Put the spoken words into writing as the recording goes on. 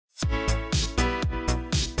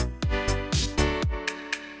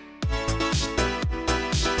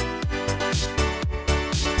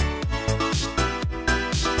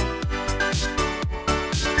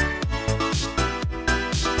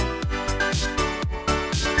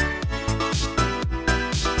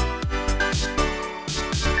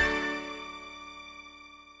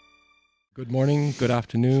Good morning, good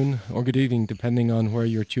afternoon, or good evening, depending on where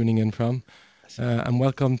you're tuning in from. And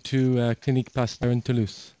welcome to Clinique Pasteur in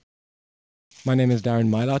Toulouse. My name is Darren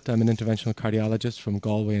Mylotte. I'm an interventional cardiologist from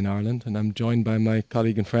Galway in Ireland, and I'm joined by my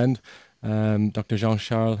colleague and friend, Dr.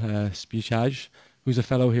 Jean-Charles Tchetche, who's a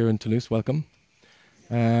fellow here in Toulouse. Welcome.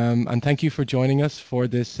 And thank you for joining us for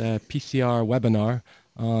this PCR webinar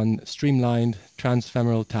on Streamlined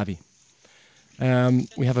transfemoral TAVI.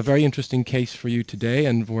 We have a very interesting case for you today,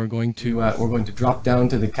 and we're going to drop down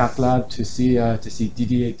to the cath lab to see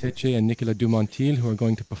Didier Tchetche and Nicolas Dumonteil, who are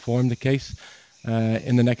going to perform the case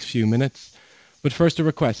in the next few minutes. But first, a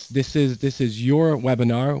request. This is your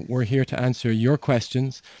webinar. We're here to answer your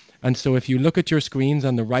questions. And so if you look at your screens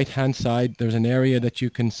on the right-hand side, there's an area that you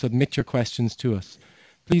can submit your questions to us.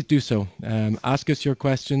 Please do so. Ask us your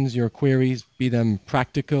questions, your queries, be them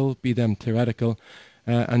practical, be them theoretical.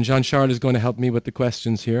 And Jean-Charles is going to help me with the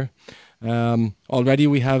questions here. Already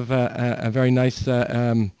we have a very nice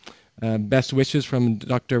best wishes from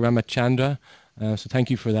Dr. Ramachandra. So thank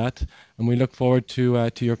you for that. And we look forward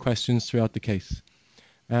to your questions throughout the case.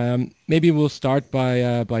 Maybe we'll start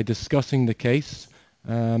by discussing the case,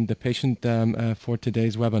 the patient for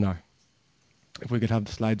today's webinar. If we could have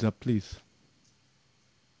the slides up, please.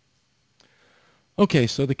 Okay,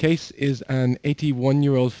 so the case is an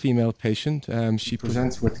 81-year-old female patient. She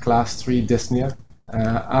presents with class 3 dyspnea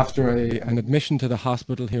after an admission to the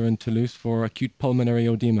hospital here in Toulouse for acute pulmonary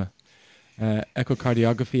edema.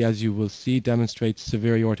 Echocardiography, as you will see, demonstrates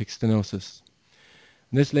severe aortic stenosis.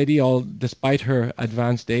 And this lady, despite her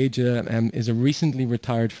advanced age, is a recently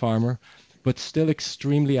retired farmer, but still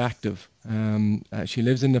extremely active. She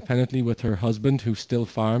lives independently with her husband, who still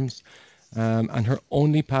farms. And her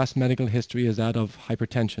only past medical history is that of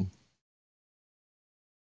hypertension.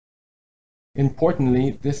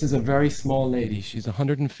 Importantly, this is a very small lady. She's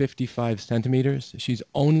 155 centimeters. She's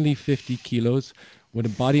only 50 kilos with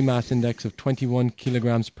a body mass index of 21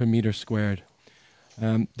 kilograms per meter squared.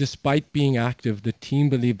 Despite being active, the team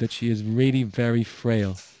believe that she is really very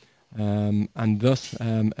frail, and thus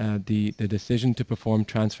the decision to perform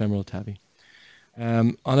transfemoral TAVI.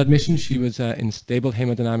 On admission, she was in stable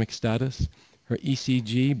hemodynamic status. Her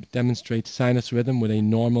ECG demonstrates sinus rhythm with a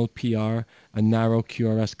normal PR and narrow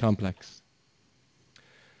QRS complex.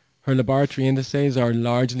 Her laboratory indices are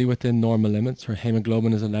largely within normal limits. Her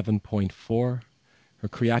hemoglobin is 11.4. Her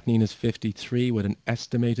creatinine is 53 with an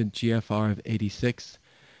estimated GFR of 86.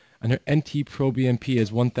 And her NT-proBNP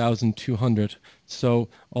is 1,200. So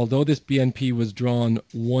although this BNP was drawn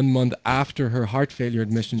 1 month after her heart failure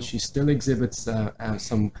admission, she still exhibits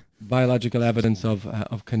some biological evidence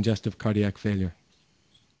of congestive cardiac failure.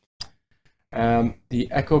 The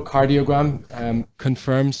echocardiogram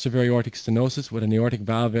confirms severe aortic stenosis with an aortic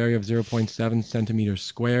valve area of 0.7 centimeters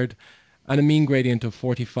squared and a mean gradient of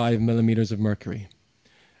 45 millimeters of mercury.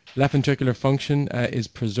 Left ventricular function is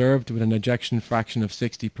preserved with an ejection fraction of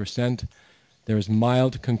 60%. There is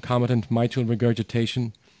mild concomitant mitral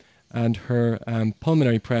regurgitation, and her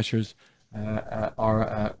pulmonary pressures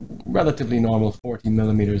are relatively normal, 40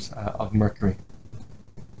 millimeters of mercury.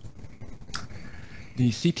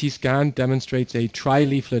 The CT scan demonstrates a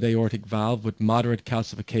tri-leaflet aortic valve with moderate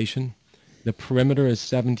calcification. The perimeter is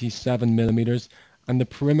 77 millimeters, and the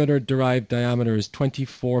perimeter-derived diameter is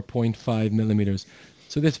 24.5 millimeters.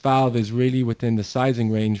 So this valve is really within the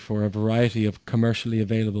sizing range for a variety of commercially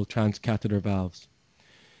available transcatheter valves.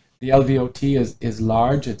 The LVOT is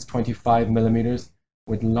large, it's 25 millimeters,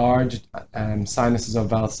 with large sinuses of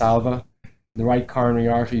Valsalva, the right coronary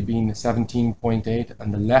artery being 17.8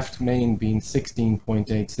 and the left main being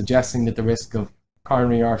 16.8, suggesting that the risk of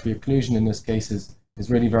coronary artery occlusion in this case is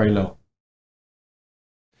really very low.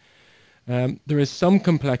 There is some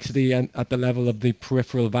complexity at the level of the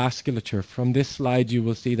peripheral vasculature. From this slide, you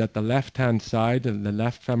will see that the left-hand side, the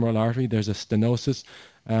left femoral artery, there's a stenosis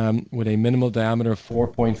with a minimal diameter of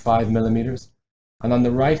 4.5 millimeters. And on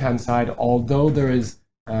the right-hand side, although there is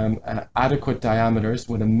adequate diameters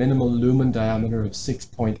with a minimal lumen diameter of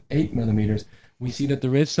 6.8 millimeters, we see that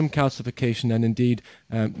there is some calcification, and indeed,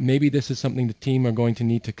 maybe this is something the team are going to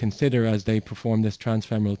need to consider as they perform this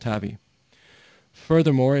transfemoral TAVI.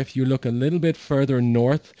 Furthermore, if you look a little bit further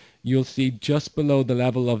north, you'll see just below the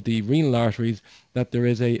level of the renal arteries that there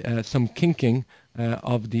is some kinking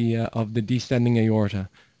of the descending aorta,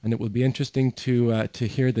 and it will be interesting to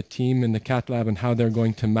hear the team in the cath lab and how they're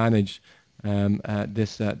going to manage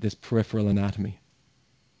this peripheral anatomy.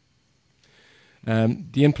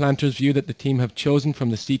 The implanters view that the team have chosen from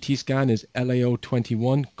the CT scan is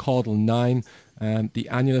LAO21, caudal 9. The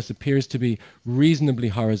annulus appears to be reasonably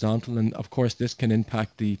horizontal, and of course this can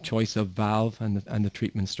impact the choice of valve and the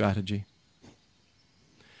treatment strategy.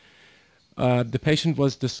 The patient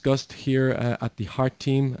was discussed here at the heart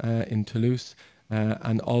team in Toulouse,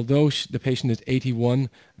 and although the patient is 81,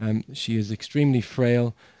 she is extremely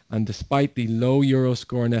frail, and despite the low Euro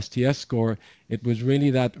score and STS score, it was really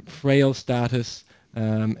that frail status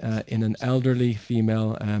in an elderly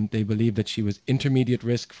female. They believed that she was intermediate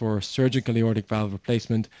risk for surgical aortic valve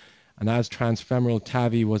replacement, and as transfemoral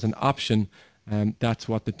TAVI was an option, that's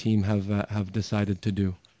what the team have decided to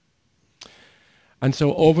do. And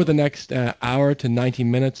so over the next hour to 90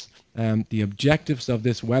 minutes, the objectives of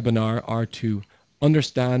this webinar are to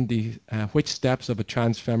understand which steps of a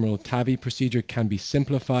transfemoral TAVI procedure can be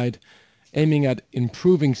simplified, aiming at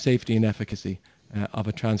improving safety and efficacy of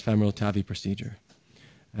a transfemoral TAVI procedure.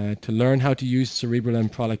 To learn how to use cerebral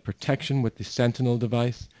emprolic protection with the Sentinel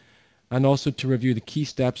device, and also to review the key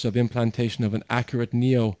steps of implantation of an ACURATE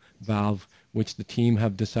Neo valve, which the team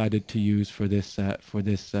have decided to use for this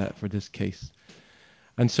case.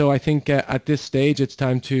 And so I think at this stage it's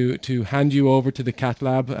time to hand you over to the cath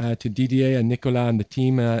lab, to Didier and Nicolas and the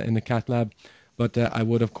team in the cath lab. But I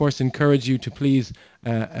would of course encourage you to please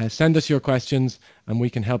send us your questions, and we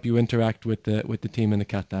can help you interact with the team in the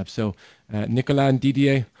cath lab. So Nicolas and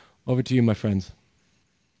Didier, over to you, my friends.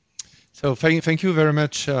 So thank you very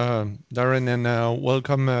much, Darren, and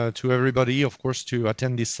welcome to everybody, of course, to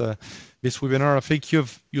attend this this webinar. I think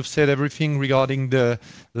you've said everything regarding the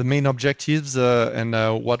main objectives and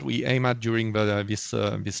what we aim at during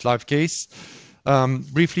this live case.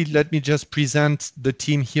 Briefly, let me just present the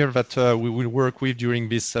team here that we will work with during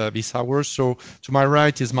this hour. So to my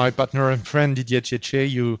right is my partner and friend Didier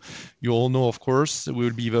Tchetche. You all know, of course, we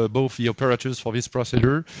will be both the operators for this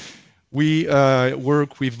procedure. We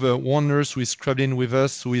work with one nurse who is scrubbed in with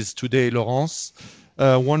us, who is today Laurence.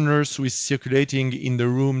 One nurse who is circulating in the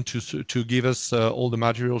room to give us all the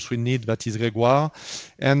materials we need, that is Grégoire.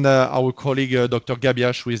 And our colleague, Dr.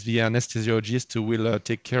 Gabiache, who is the anesthesiologist, who will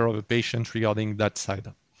take care of the patient regarding that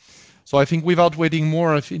side. So I think without waiting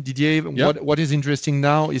more, Didier, yeah. What is interesting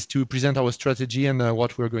now is to present our strategy and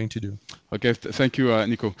what we're going to do. Okay, thank you,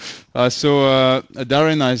 Nico. So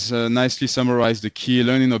Darren has nicely summarized the key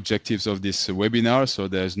learning objectives of this webinar, so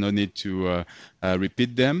there's no need to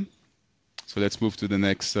repeat them. So let's move to the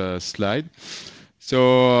next slide.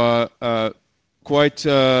 So quite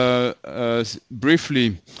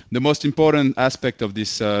briefly, the most important aspect of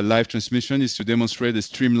this live transmission is to demonstrate a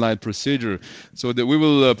streamlined procedure. So that we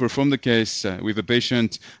will perform the case with a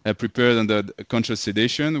patient prepared under conscious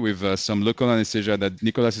sedation with some local anesthesia that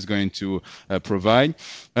Nicolas is going to provide.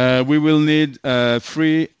 We will need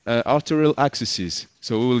 3 arterial accesses.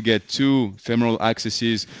 So we will get 2 femoral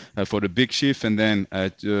accesses for the big sheath, and then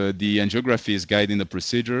the angiography is guiding the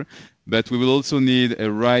procedure. But we will also need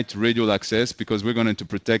a right radial access because we're going to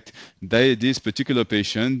protect this particular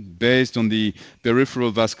patient based on the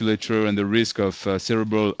peripheral vasculature and the risk of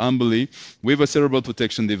cerebral emboli with a cerebral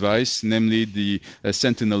protection device, namely the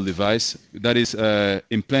Sentinel device that is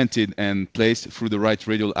implanted and placed through the right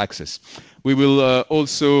radial access. We will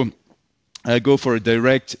also go for a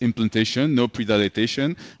direct implantation, no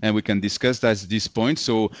predilatation, and we can discuss that at this point.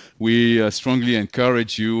 So we strongly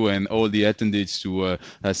encourage you and all the attendees to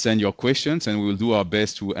send your questions, and we will do our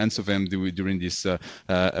best to answer them during this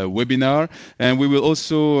webinar. And we will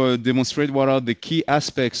also demonstrate what are the key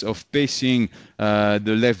aspects of pacing the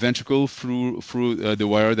left ventricle through the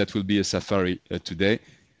wire that will be a Safari today,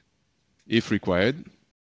 if required.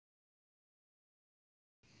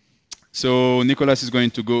 So Nicolas is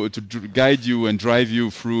going to go to guide you and drive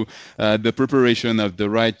you through the preparation of the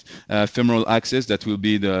right femoral access that will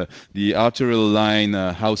be the arterial line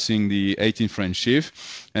housing the 18 French sheath.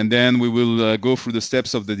 And then we will go through the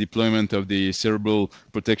steps of the deployment of the cerebral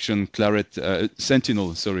protection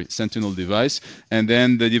Sentinel device. And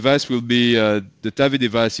then the device will be, the TAVI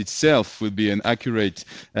device itself will be an ACURATE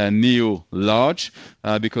Neo Large,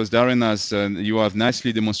 because Darren has, you have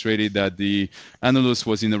nicely demonstrated that the annulus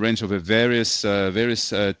was in the range of various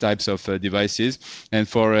types of devices. And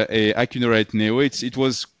for a ACURATE Neo, it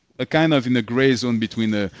was a kind of in the gray zone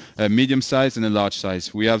between a medium size and a large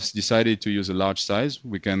size. We have decided to use a large size.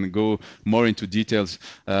 We can go more into details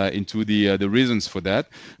into the reasons for that.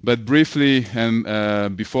 But briefly,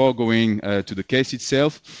 and before going to the case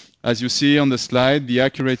itself, as you see on the slide, the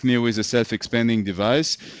ACURATE Neo is a self-expanding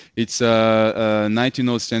device. It's a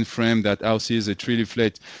 19-0 stent frame that houses a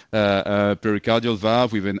 3-leaflet pericardial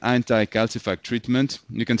valve with an anti-calcific treatment.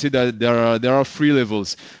 You can see that there are 3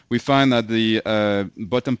 levels. We find at the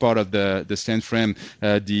bottom part of the stent frame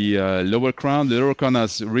the lower crown. The lower crown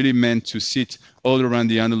is really meant to sit all around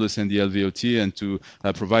the annulus and the LVOT and to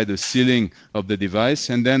provide the sealing of the device.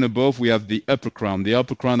 And then above we have the upper crown. The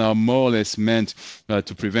upper crown are more or less meant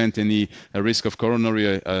to prevent any risk of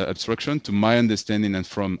coronary obstruction, to my understanding and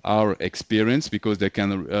from our experience, because they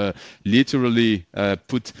can literally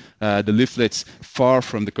put the leaflets far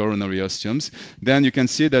from the coronary osteums. Then you can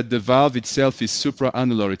see that the valve itself is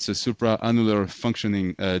supraannular. It's a supraannular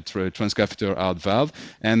functioning transcatheter heart valve.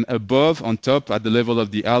 And above, on top, at the level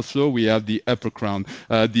of the outflow, we have the upper crown,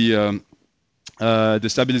 the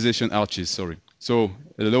stabilization arches, sorry. So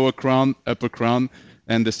the lower crown, upper crown,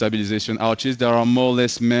 and the stabilization arches that are more or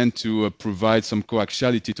less meant to provide some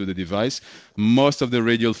coaxiality to the device. Most of the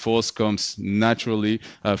radial force comes naturally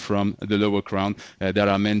from the lower crown that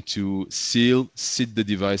are meant to sit the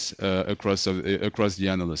device across the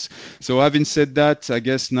annulus. So having said that, I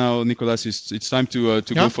guess now, Nicolas, it's time to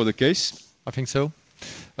go for the case. I think so.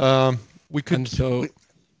 We could. And so,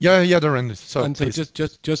 yeah, Darren. So, and so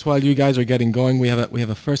just while you guys are getting going, we have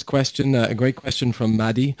a first question, a great question from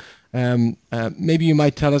Maddie. Maybe you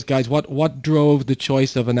might tell us, guys, what drove the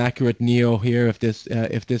choice of an ACURATE Neo here, if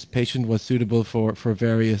this patient was suitable for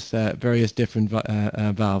various different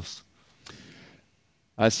valves.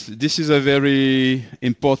 This is a very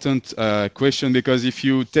important question, because if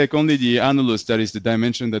you take only the annulus, that is the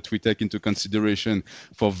dimension that we take into consideration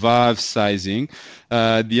for valve sizing,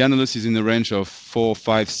 the annulus is in the range of 4,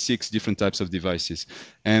 5, 6 different types of devices.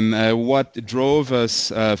 And what drove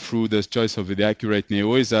us through the choice of the ACURATE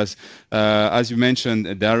Neo is, as you mentioned,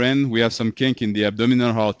 Darren, we have some kink in the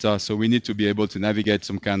abdominal aorta, so we need to be able to navigate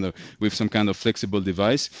with some kind of flexible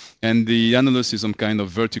device. And the annulus is some kind of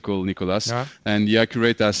vertical, Nicolas, yeah. And the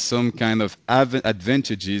ACURATE has some kind of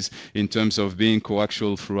advantages in terms of being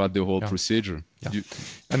coaxial throughout the whole procedure. Yeah.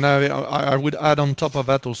 And I would add on top of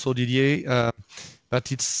that also, Didier,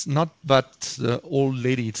 but it's not that old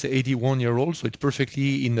lady, it's 81-year-old, so it's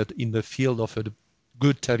perfectly in the field of a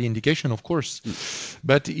good TAVI indication, of course.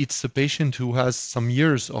 But it's a patient who has some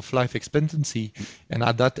years of life expectancy, and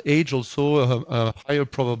at that age also a higher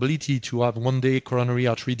probability to have one day coronary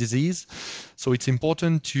artery disease. So it's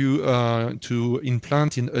important to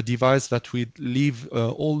implant in a device that will leave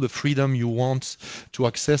all the freedom you want to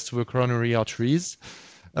access to the coronary arteries.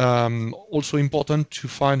 Also important to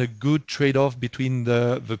find a good trade-off between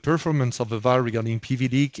the performance of the valve regarding PV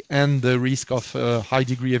leak and the risk of high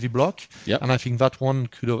degree heavy block. Yep. And I think that one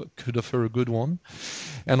could offer a good one.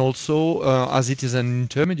 And also, as it is an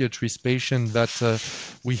intermediate risk patient, that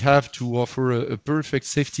we have to offer a perfect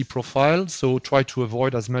safety profile. So try to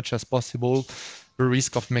avoid as much as possible the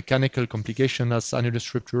risk of mechanical complication as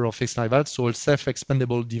annulus rupture or fixed valve. So a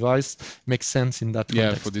self-expandable device makes sense in that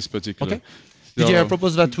context. Yeah, for this particular. Okay. Didier, I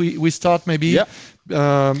propose that we start maybe. Yeah.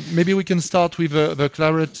 Maybe we can start with the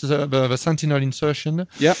claret, the sentinel insertion.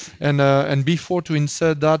 Yeah. And before to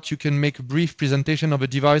insert that, you can make a brief presentation of a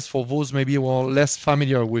device for those maybe who are less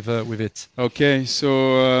familiar with it. Okay.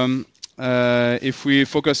 So if we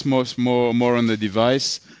focus more on the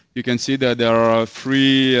device, you can see that there are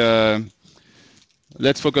 3.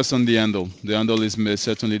 Let's focus on the handle. The handle is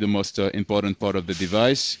certainly the most important part of the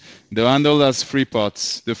device. The handle has 3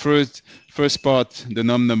 parts. The first part, the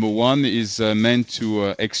knob number 1, is meant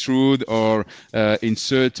to extrude or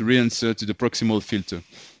reinsert the proximal filter.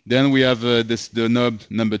 Then we have the knob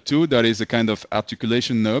number 2, that is a kind of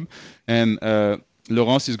articulation knob. And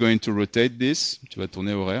Laurence is going to rotate this. Tu vas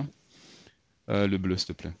tourner horaire. Le bleu, s'il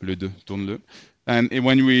te plaît. Le 2, tourne-le. And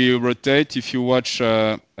when we rotate, if you watch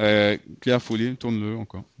carefully, tourne-le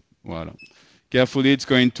encore. Voilà. Carefully, it's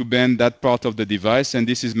going to bend that part of the device, and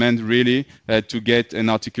this is meant really to get an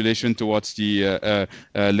articulation towards the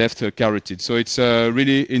left carotid. So it's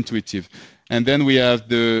really intuitive. And then we have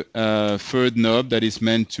the 3rd knob that is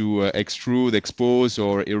meant to extrude, expose,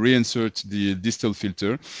 or reinsert the distal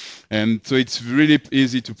filter. And so it's really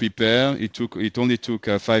easy to prepare. It only took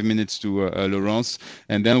 5 minutes to Laurence.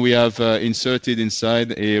 And then we have inserted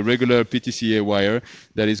inside a regular PTCA wire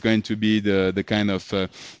that is going to be the kind of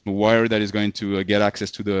wire that is going to get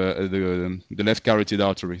access to the left carotid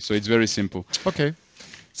artery. So it's very simple. Okay.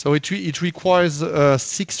 So it requires a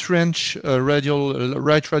 6-trench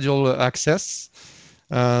right radial access.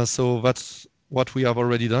 So that's what we have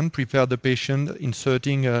already done. Prepare the patient,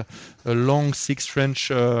 inserting a long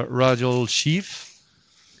 6-trench radial sheath.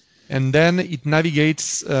 And then it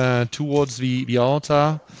navigates towards the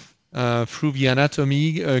aorta through the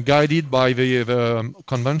anatomy, guided by the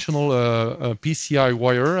conventional PCR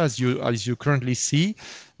wire, as you currently see.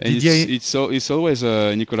 And it's always,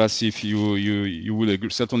 Nicolas, if you will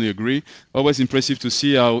certainly agree, always impressive to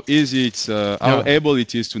see how easy how able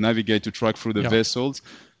it is to navigate, to track through the vessels.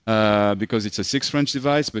 because it's a 6-French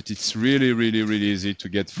device, but it's really, really, really easy to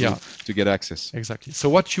get through, to get access. Exactly. So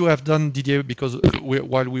what you have done, Didier, because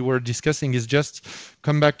while we were discussing, is just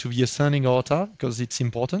come back to the ascending aorta because it's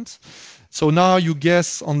important. So now you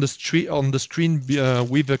guess on the screen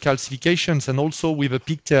with the calcifications and also with a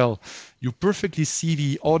pigtail, you perfectly see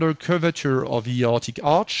the outer curvature of the aortic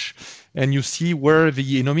arch, and you see where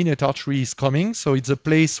the innominate artery is coming. So it's a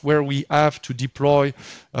place where we have to deploy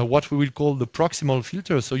what we will call the proximal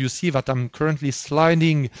filter. So you see that I'm currently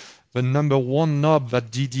sliding the number 1 knob that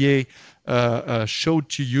Didier showed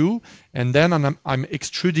to you, and then I'm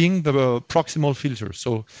extruding the proximal filter.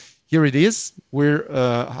 So here it is. We're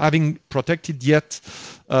having protected yet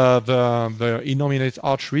the innominate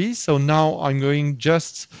artery. So now I'm going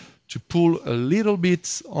just to pull a little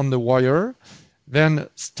bit on the wire, then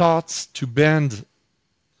start to bend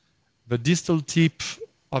the distal tip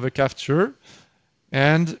of a catheter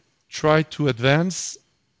and try to advance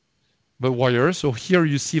the wire. So here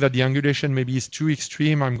you see that the angulation maybe is too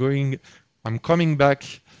extreme. I'm coming back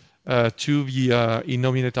to the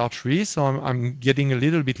innominate artery, so I'm getting a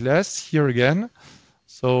little bit less here again.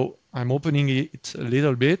 So I'm opening it a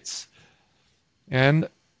little bit, and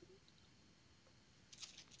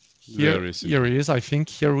here it is. I think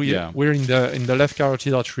here we're in the left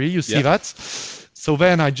carotid artery. You see that? So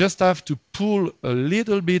then I just have to pull a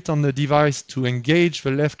little bit on the device to engage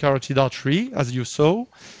the left carotid artery, as you saw,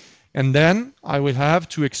 and then I will have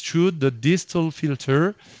to extrude the distal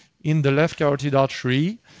filter in the left carotid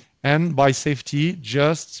artery, and by safety,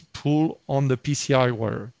 just pull on the PCR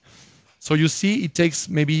wire. So you see, it takes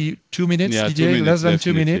maybe 2 minutes, less than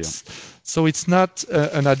 2 minutes. So it's not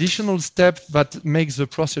an additional step that makes the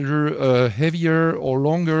procedure heavier or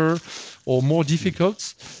longer or more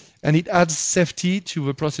difficult. And it adds safety to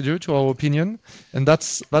the procedure, to our opinion. And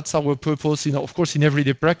that's our purpose, of course, in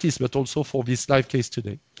everyday practice, but also for this live case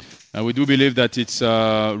today. We do believe that it's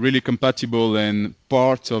really compatible and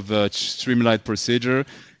part of the Streamlined procedure.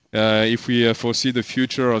 If we foresee the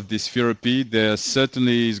future of this therapy, there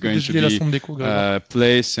certainly is going to be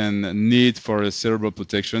place and need for a cerebral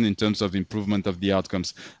protection in terms of improvement of the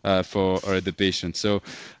outcomes for the patient. So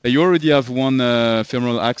you already have one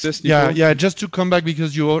femoral access, Nico? Yeah. Just to come back,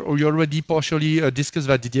 because you already partially discussed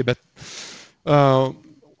that, Didier, but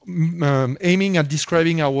aiming at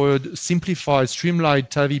describing our simplified, streamlined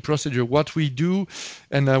TAVI procedure, what we do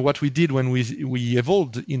and what we did when we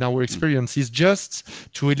evolved in our experience is just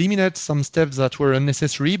to eliminate some steps that were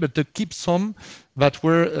unnecessary, but to keep some that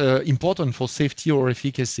were important for safety or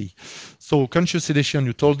efficacy. So conscious sedation,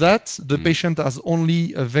 you told that. The patient has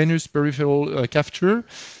only a venous peripheral catheter.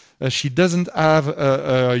 She doesn't have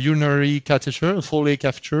a urinary catheter, a Foley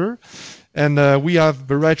catheter. And we have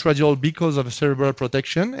the right radial because of cerebral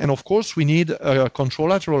protection. And of course, we need a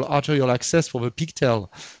contralateral arterial access for the pigtail.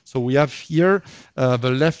 So we have here the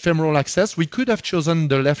left femoral access. We could have chosen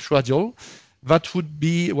the left radial. That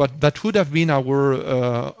would have been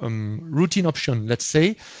our routine option, let's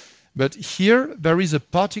say. But here, there is a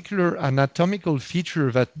particular anatomical feature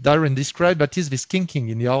that Darren described, that is this kinking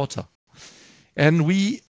in the aorta. And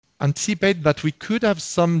we anticipate that we could have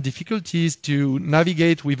some difficulties to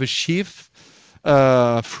navigate with a sheath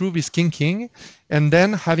through this kinking, and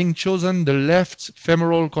then having chosen the left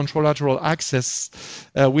femoral contralateral access,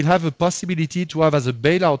 we'll have a possibility to have as a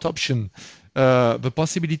bailout option the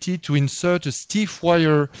possibility to insert a stiff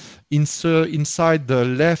wire inside the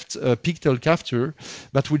left pigtail catheter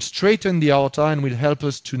that will straighten the aorta and will help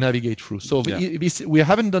us to navigate through. So we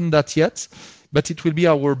haven't done that yet, but it will be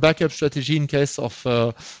our backup strategy in case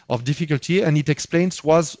of difficulty, and it explains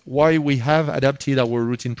why we have adapted our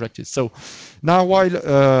routine practice. So now,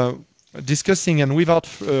 while discussing and without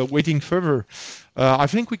waiting further, I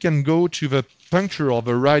think we can go to the puncture of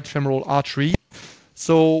the right femoral artery.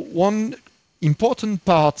 So one important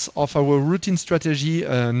part of our routine strategy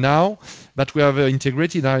now that we have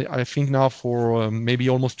integrated, I think now for maybe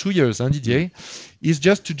almost 2 years, Didier, is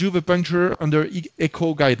just to do the puncture under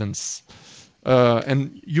echo guidance.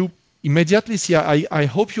 And you immediately see, I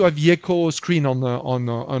hope you have the echo screen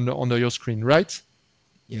on your screen, right?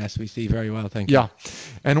 Yes, we see very well, thank you. Yeah,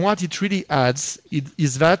 and what it really adds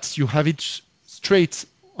is that you have it straight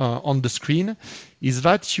on the screen, is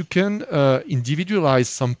that you can individualize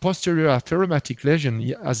some posterior atherosclerotic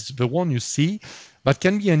lesion as the one you see. That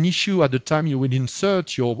can be an issue at the time you will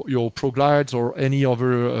insert your proglides or any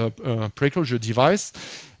other preclosure device,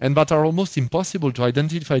 and that are almost impossible to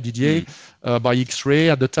identify, Didier, by X-ray.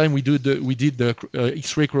 At the time we did the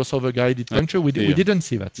X-ray crossover guided puncture, we didn't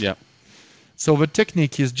see that. Yeah. So the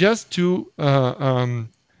technique is just to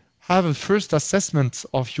have a first assessment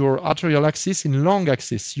of your arterial axis in long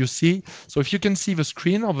axis. You see, so if you can see the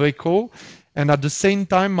screen of the echo, and at the same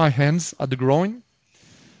time my hands at the groin.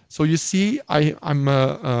 So you see, I'm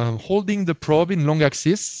holding the probe in long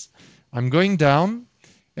axis. I'm going down,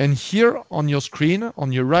 and here on your screen,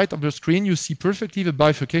 on your right of the screen, you see perfectly the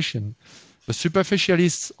bifurcation. The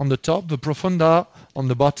superficialis on the top, the profunda on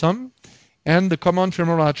the bottom, and the common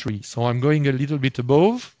femoral artery. So I'm going a little bit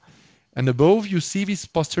above, and above you see this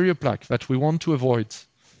posterior plaque that we want to avoid.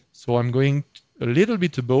 So I'm going a little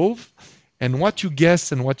bit above, and what you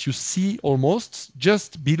guess and what you see almost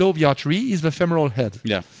just below the artery is the femoral head.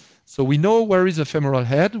 Yeah. So we know where is the femoral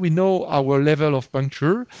head, we know our level of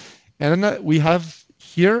puncture, and we have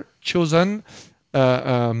here chosen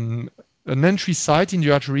an entry site in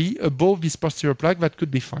the artery above this posterior plaque that could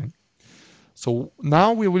be fine. So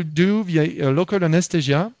now we will do the local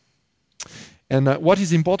anesthesia. And what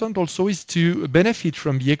is important also is to benefit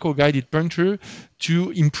from the echo-guided puncture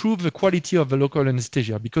to improve the quality of the local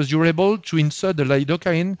anesthesia, because you're able to insert the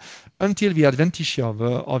lidocaine until the adventitia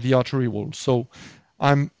of the artery wall. So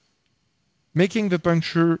I'm making the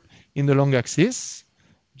puncture in the long axis,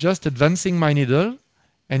 just advancing my needle,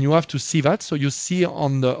 and you have to see that. So you see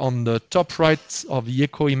on the top right of the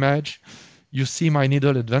echo image, you see my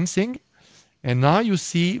needle advancing, and now you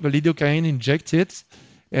see the lidocaine injected,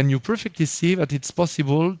 and you perfectly see that it's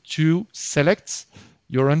possible to select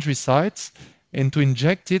your entry sites and to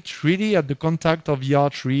inject it really at the contact of the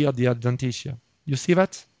artery at the adventitia. You see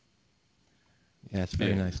that? Yes,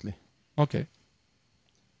 very nicely. Okay.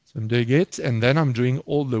 So I'm doing it, and then I'm doing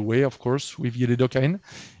all the way, of course, with the lidocaine.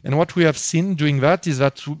 And what we have seen doing that is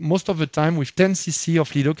that most of the time with 10 cc of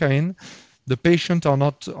lidocaine, the patient are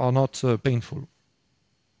not painful.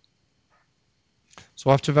 So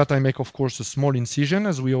after that, I make, of course, a small incision,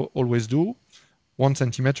 as we always do, 1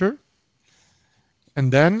 centimeter,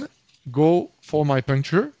 and then go for my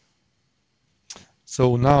puncture.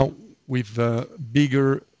 So now with the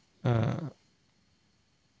bigger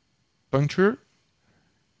puncture,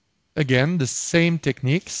 again, the same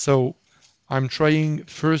technique. So I'm trying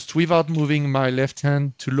first, without moving my left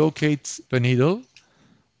hand, to locate the needle.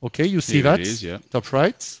 Okay, you see that? It is, yeah. Top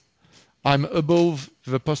right. I'm above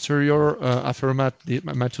the posterior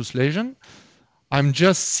atheromatous lesion. I'm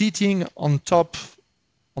just sitting on top,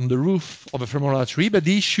 on the roof of the femoral artery, but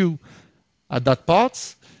the issue at that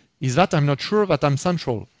part is that I'm not sure that I'm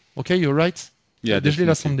central. Okay, you're right? Yeah, Dégelez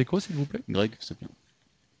la sonde d'écho, s'il vous plaît. Greg, s'il te plaît.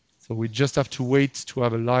 So we just have to wait to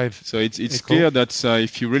have a live So it's echo. clear that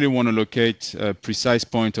if you really want to locate a precise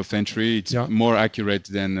point of entry, it's more accurate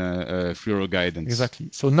than fluoro guidance. Exactly.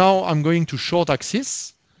 So now I'm going to short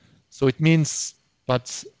axis. So it means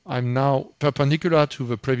that I'm now perpendicular to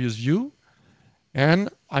the previous view, and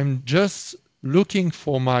I'm just looking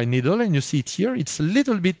for my needle, and you see it here. It's a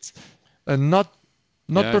little bit not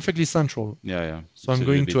perfectly central. Yeah, yeah. So I'm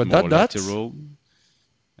going to adapt that. Lateral,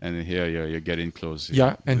 and here you're getting close.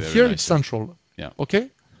 Yeah, and here it's central. Yeah. Okay.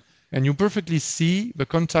 And you perfectly see the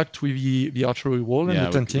contact with the artery wall and the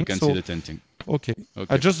tenting. We can see the tenting. Okay.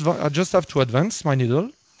 I just have to advance my needle,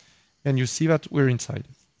 and you see that we're inside.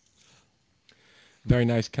 Very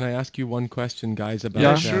nice. Can I ask you one question, guys,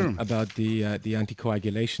 about about the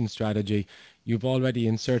anticoagulation strategy? You've already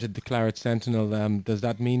inserted the Claret Sentinel. Does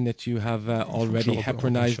that mean that you have already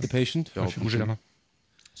heparinized the patient?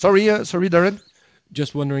 Sorry, Darren.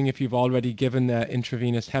 Just wondering if you've already given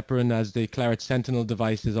intravenous heparin, as the Claret Sentinel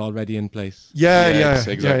device is already in place.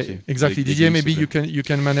 Exactly. Didier, maybe you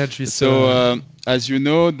can manage this. So as you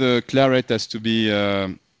know, the Claret has to be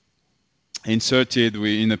inserted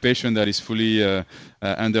in a patient that is fully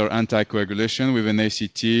under anticoagulation with an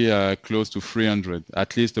ACT close to 300,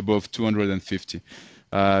 at least above 250.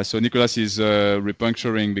 So Nicolas is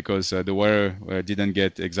repuncturing because the wire didn't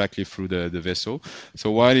get exactly through the vessel. So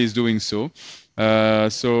while he's doing so,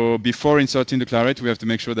 so before inserting the Claret, we have to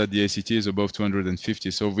make sure that the ACT is above 250.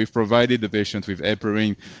 So we've provided the patient with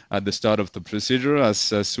heparin at the start of the procedure, as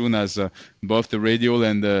soon as both the radial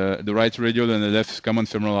and the right radial and the left common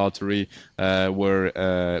femoral artery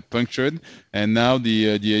were punctured. And now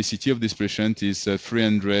the ACT of this patient is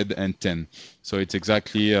 310. So it's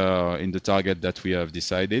exactly in the target that we have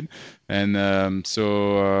decided. And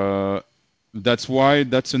that's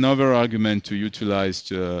another argument to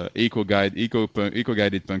utilize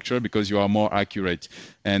eco-guided puncture, because you are more accurate,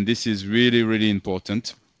 and this is really, really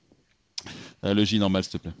important. Le J normal,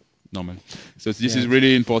 s'il te plaît. Normal. So this is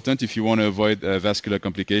really important if you want to avoid vascular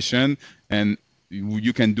complication, and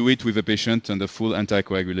you can do it with a patient under full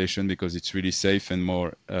anticoagulation because it's really safe and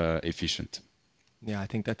more efficient. Yeah, I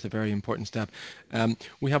think that's a very important step.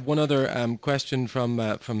 We have one other question from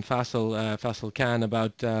Faisal Khan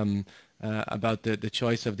about the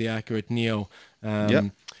choice of the ACURATE Neo.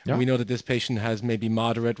 We know that this patient has maybe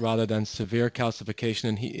moderate rather than severe calcification,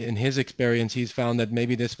 and in his experience, he's found that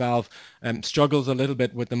maybe this valve struggles a little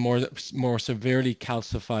bit with the more severely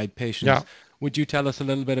calcified patients. Yeah. Would you tell us a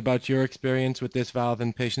little bit about your experience with this valve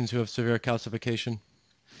in patients who have severe calcification?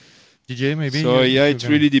 DJ, maybe? So yeah, it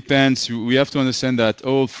really depends. We have to understand that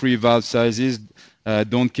all three valve sizes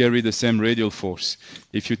don't carry the same radial force.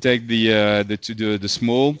 If you take the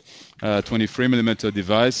small 23 millimeter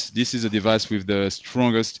device, this is a device with the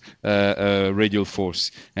strongest radial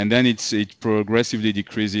force, and then it progressively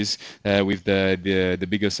decreases with the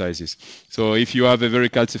bigger sizes. So if you have a very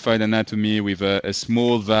calcified anatomy with a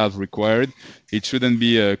small valve required, it shouldn't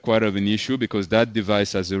be quite of an issue, because that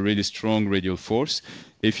device has a really strong radial force.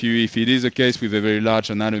 If it is a case with a very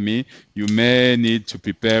large anatomy, you may need to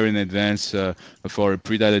prepare in advance for a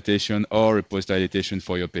pre-dilatation or a post-dilatation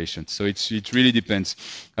for your patient. So it really depends.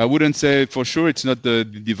 I wouldn't say for sure it's not the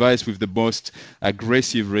device with the most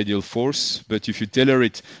aggressive radial force, but if you tailor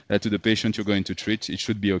it to the patient you're going to treat, it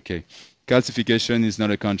should be okay. Calcification is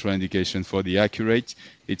not a contraindication for the ACURATE.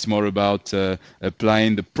 It's more about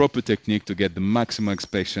applying the proper technique to get the maximum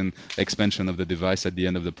expansion of the device at the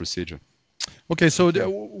end of the procedure. Okay, so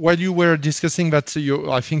while you were discussing that,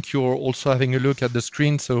 I think you're also having a look at the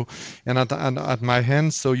screen, so and at my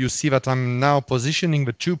hand, so you see that I'm now positioning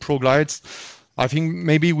the two proglides. I think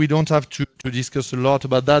maybe we don't have to discuss a lot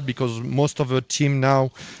about that, because most of the team now,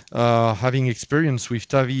 having experience with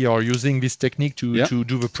TAVI, are using this technique to do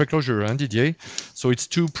the preclosure, Didier. So it's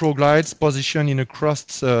two proglides positioned in a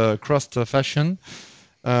crossed fashion.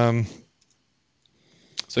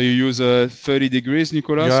 So you use 30 degrees,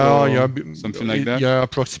 Nicolas? Yeah, something like that? Yeah,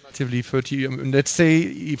 approximately 30. Let's say,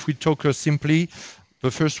 if we talk simply, the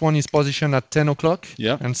first one is positioned at 10 o'clock,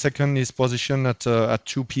 and second is positioned at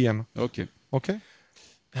 2 p.m. Okay. Okay.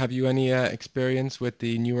 Have you any experience with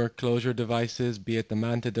the newer closure devices, be it the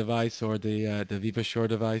Manta device or the VivaSure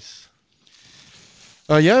device?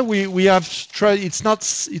 Yeah, we have tried. It's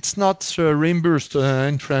not reimbursed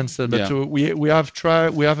in France, but we have tried.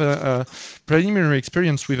 We have a preliminary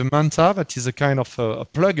experience with a Manta, that is a kind of a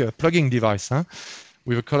plugging device,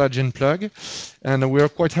 with a collagen plug, and we are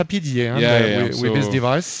quite happy with this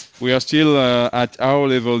device. We are still at our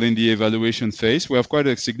level in the evaluation phase. We have quite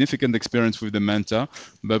a significant experience with the Manta,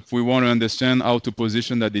 but we want to understand how to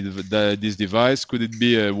position this device. Could it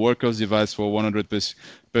be a worker's device for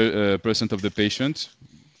 100% of the patient,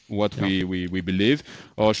 what we believe,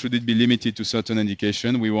 or should it be limited to certain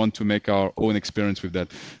indication? We want to make our own experience with that.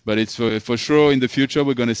 But it's for sure in the future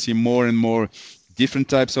we're going to see more and more different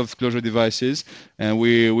types of closure devices, and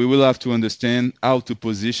we will have to understand how to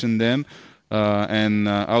position them and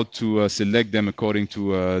how to select them according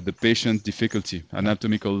to the patient difficulty,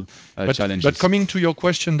 anatomical challenges. But coming to your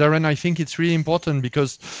question, Darren, I think it's really important,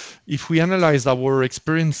 because if we analyze our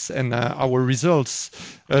experience and our results,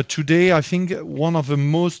 today I think one of the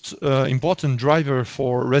most important driver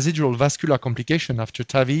for residual vascular complication after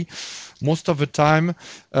TAVI, most of the time,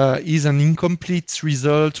 is an incomplete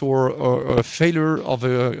result or a failure of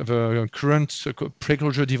the current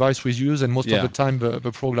pre-closure device we use, and most of the time the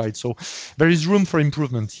ProGlide. So there is room for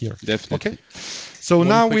improvement here. Definitely. Okay. So one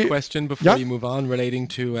now quick question before you move on, relating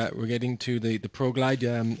to the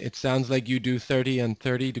ProGlide. It sounds like you do 30 and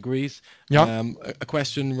 30 degrees. Yeah. A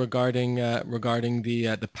question regarding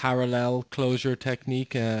the parallel closure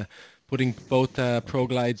technique, putting both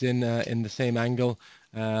ProGlides in the same angle.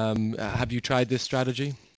 Have you tried this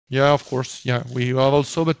strategy? Yeah, of course. Yeah, we have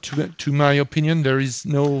also, but to my opinion, there is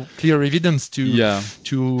no clear evidence to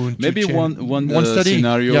maybe one study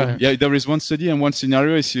scenario. Yeah, there is one study, and one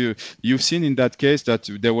scenario is you've seen in that case that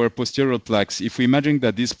there were posterior plaques. If we imagine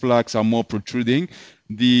that these plaques are more protruding,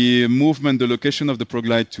 the movement, the location of the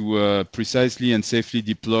ProGlide to precisely and safely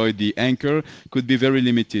deploy the anchor could be very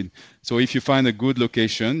limited. So if you find a good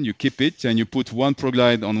location, you keep it and you put one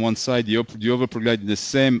ProGlide on one side, the other ProGlide in the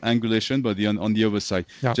same angulation, but on the other side,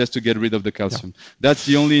 just to get rid of the calcium. That's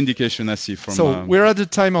the only indication I see from... So we're at the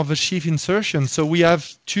time of the sheath insertion. So we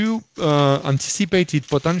have two anticipated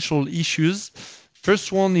potential issues.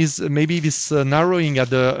 First one is maybe this narrowing at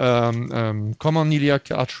the common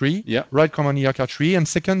iliac artery, right common iliac artery, and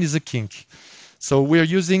second is a kink. So we're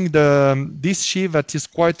using this sheath that is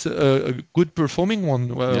quite a good performing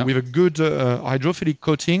one with a good hydrophilic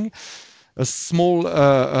coating, a small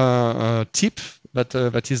tip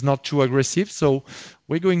that is not too aggressive. So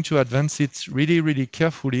we're going to advance it really, really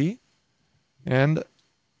carefully, and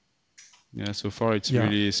so far it's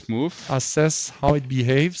really smooth. Assess how it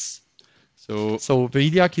behaves. So the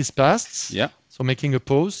iliac is passed. Yeah. So making a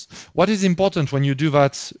pause. What is important when you do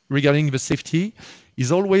that regarding the safety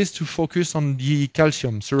is always to focus on the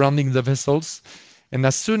calcium surrounding the vessels. And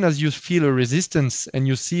as soon as you feel a resistance and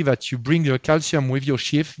you see that you bring your calcium with your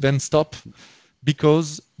sheath, then stop,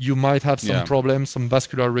 because you might have some problems, some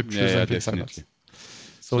vascular ruptures and things like that.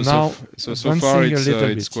 So far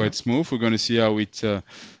it's quite smooth. We're going to see how it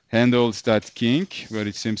handles that kink, but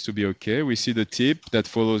it seems to be okay. We see the tip that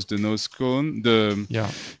follows the nose cone,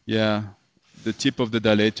 the tip of the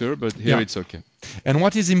dilator, but here it's okay. And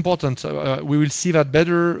what is important, we will see that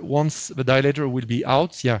better once the dilator will be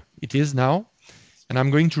out. Yeah, it is now. And I'm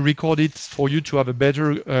going to record it for you to have a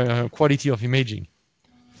better quality of imaging.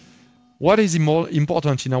 What is more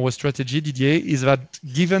important in our strategy, Didier, is that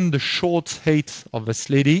given the short height of this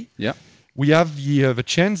lady, we have the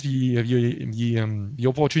chance, the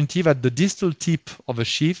opportunity that the distal tip of the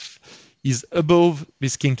sheath is above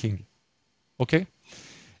this kinking. Okay?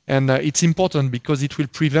 And it's important because it will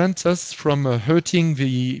prevent us from hurting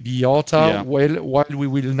the aorta while we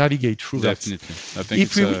will navigate through that. Definitely. I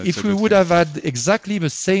think if we would have had exactly the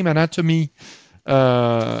same anatomy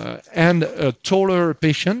and a taller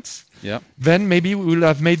patient, then maybe we will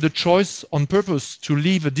have made the choice on purpose to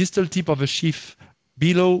leave the distal tip of the sheath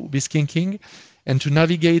below this kinking and to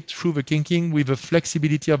navigate through the kinking with the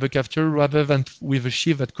flexibility of the catheter rather than with a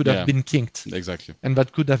sheath that could have been kinked. Exactly. And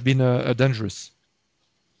that could have been dangerous.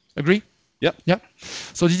 Agree? Yeah.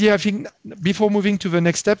 So Didier, I think before moving to the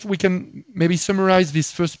next step, we can maybe summarize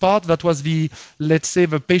this first part. That was let's say,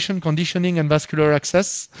 the patient conditioning and vascular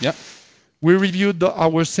access. Yeah. We reviewed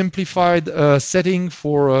our simplified setting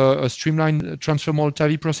for a streamlined transfemoral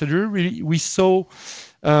TAVI procedure. We saw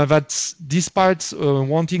that despite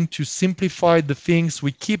wanting to simplify the things,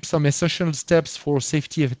 we keep some essential steps for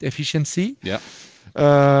safety and efficiency. Yeah.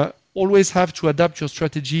 Always have to adapt your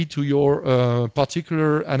strategy to your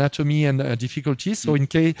particular anatomy and difficulties. So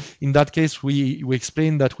in that case, we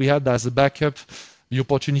explained that we had as a backup the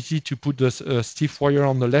opportunity to put the stiff wire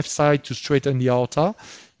on the left side to straighten the aorta.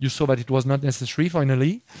 You saw that it was not necessary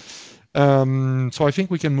finally. So I think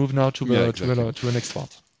we can move now to the next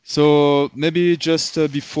part. So maybe just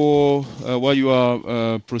before, while you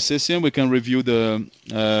are processing, we can review the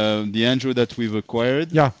angio that we've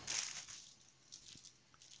acquired. Yeah.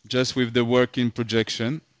 Just with the working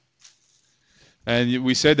projection. And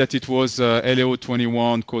we said that it was LAO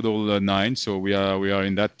 21 caudal 9, so we are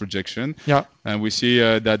in that projection. Yeah. And we see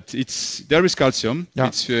that there is calcium. Yeah.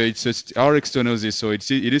 It's our externals, so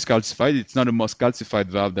it is calcified. It's not the most calcified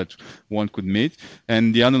valve that one could meet,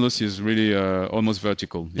 and the annulus is really almost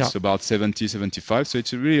vertical. It's about 70, 75, so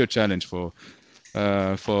it's really a challenge for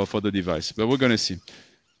the device. But we're going to see.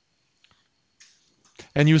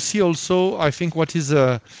 And you see also, I think, what is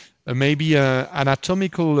maybe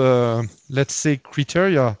anatomical, let's say,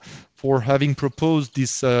 criteria for having proposed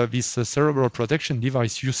this cerebral protection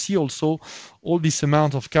device. You see also all this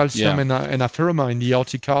amount of calcium and atheroma in the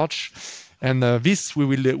aortic arch, and this we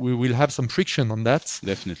will have some friction on that.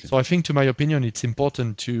 Definitely. So I think, to my opinion, it's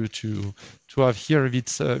important to have here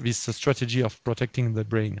this strategy of protecting the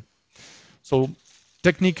brain. So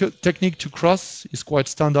technique to cross is quite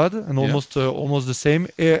standard and almost the same.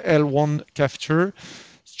 L1 catheter,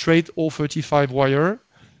 straight 035 wire.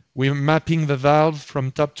 We're mapping the valve from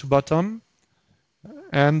top to bottom,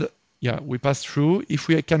 and we pass through. If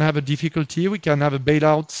we can have a difficulty, we can have a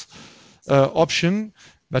bailout option,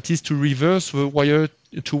 that is to reverse the wire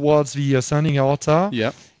towards the ascending aorta.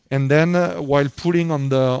 Yeah. And then while pulling on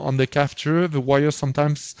the catheter, the wire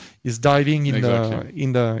sometimes is diving in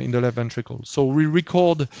the left ventricle. So we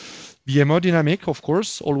record the hemodynamic, of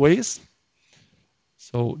course, always.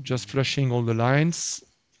 So just flushing all the lines.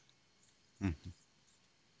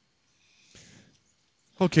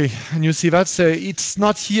 Okay, and you see that's it's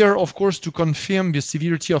not here, of course, to confirm the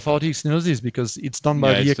severity of aortic stenosis because it's done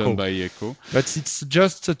by the echo. Done by echo. But it's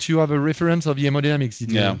just to have a reference of the hemodynamics.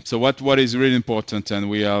 Yeah. So what is really important, and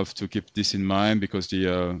we have to keep this in mind because the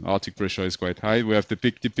aortic pressure is quite high. We have the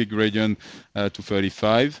peak gradient to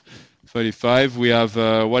 35. 35. We have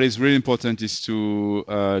what is really important is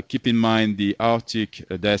to keep in mind the aortic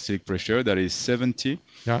diastolic pressure, that is 70.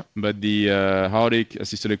 Yeah. But the aortic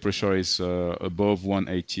systolic pressure is above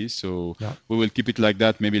 180. So we will keep it like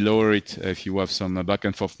that. Maybe lower it if you have some back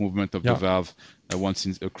and forth movement of the valve once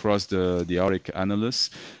across the aortic annulus.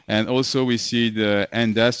 And also we see the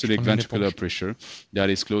end diastolic ventricular pressure that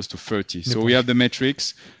is close to 30. So we have the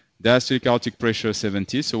metrics. Diastolic aortic pressure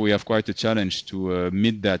 70, so we have quite a challenge to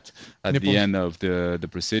meet that at the end of the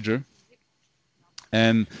procedure.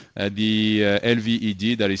 and the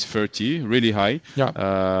LVED that is 30, really high.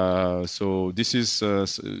 Yeah. So this is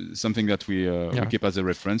something that we keep as a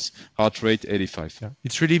reference. Heart rate 85. Yeah.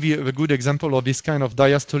 It's really a good example of this kind of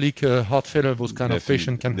diastolic heart failure those kind of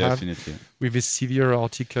patients can have with this severe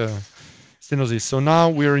aortic stenosis. So now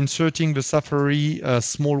we're inserting the Safari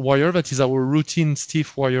small wire, that is our routine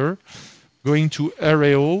stiff wire, going to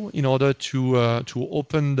RAO in order to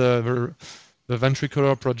open the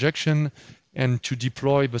ventricular projection and to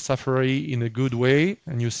deploy the Safari in a good way.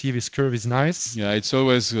 And you see this curve is nice. Yeah, it's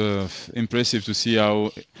always impressive to see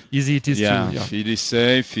how easy it is to. Yeah, it is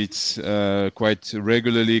safe. It's quite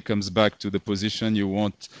regularly comes back to the position you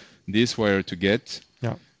want this wire to get.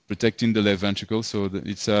 Yeah. Protecting the left ventricle, so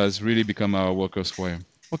it has really become our workhorse wire.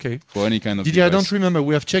 Okay. For any kind of Didier, device. I don't remember.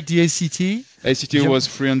 We have checked the ACT. ACT was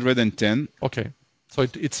 310. Okay. So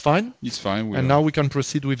it's fine? It's fine. And now we can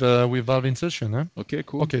proceed with valve insertion. Huh? Okay,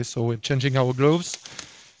 cool. Okay, so we're changing our gloves.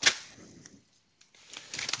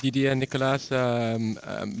 Didier and Nicolas,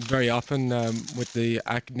 very often with the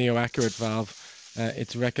neo-ACURATE valve,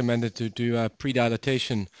 it's recommended to do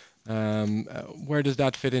pre-dilatation. Where does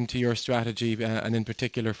that fit into your strategy, and in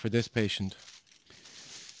particular for this patient?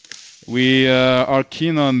 We are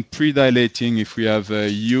keen on pre-dilating if we have a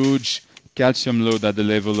huge calcium load at the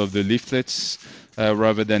level of the leaflets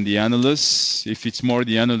rather than the annulus. If it's more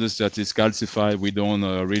the annulus that is calcified, we don't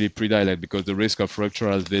really pre-dilate because the risk of rupture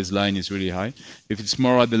at baseline is really high. If it's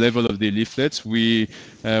more at the level of the leaflets, we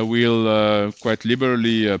will quite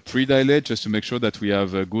liberally pre-dilate just to make sure that we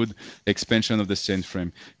have a good expansion of the stent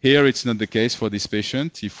frame. Here, it's not the case for this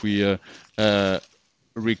patient. If we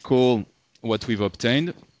recall what we've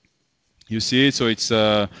obtained, you see it, so it's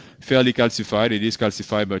fairly calcified. It is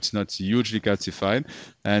calcified, but it's not hugely calcified.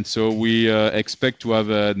 And so we expect to have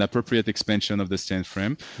an appropriate expansion of the stent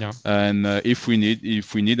frame. Yeah. And if we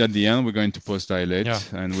need at the end, we're going to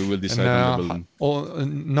post-dilate, and we will decide on the balloon.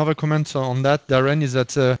 Another comment on that, Darren, is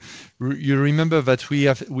that you remember that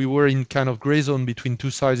we were in kind of gray zone between two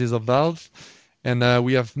sizes of valve. And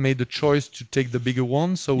we have made the choice to take the bigger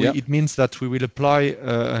one. So it means that we will apply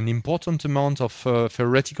an important amount of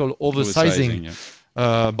theoretical oversizing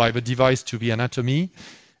by the device to the anatomy.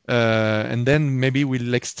 And then maybe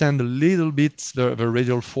we'll extend a little bit the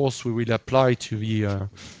radial force we will apply to the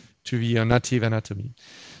native anatomy.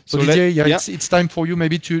 So Didier, it's time for you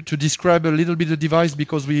maybe to describe a little bit the device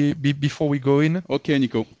before we go in. Okay,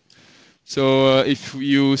 Nico. So if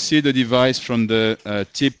you see the device from the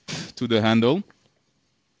tip to the handle,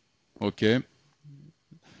 okay,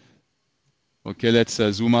 let's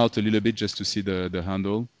zoom out a little bit just to see the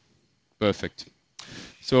handle. Perfect.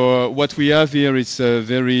 So what we have here is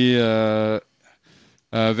very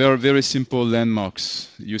simple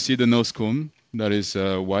landmarks. You see the nose cone that is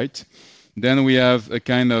white. Then we have a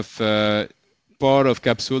kind of part of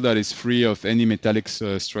capsule that is free of any metallic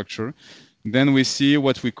structure. Then we see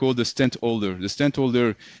what we call the stent holder. The stent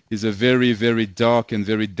holder is a very, very dark and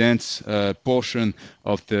very dense portion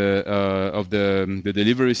of the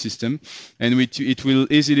delivery system, and it will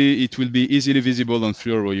be easily visible on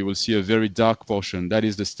fluoro. You will see a very dark portion. That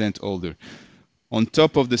is the stent holder. On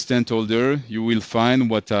top of the stent holder, you will find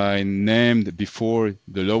what I named before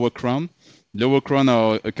the lower crown. Lower crown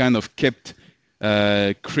are a kind of kept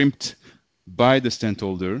crimped by the stent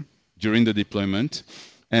holder during the deployment.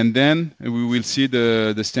 And then we will see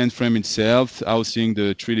the stent frame itself, housing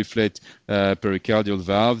the three-leaflet pericardial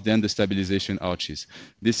valve, then the stabilization arches.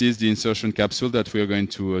 This is the insertion capsule that we are going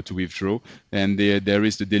to withdraw, and there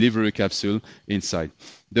is the delivery capsule inside.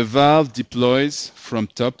 The valve deploys from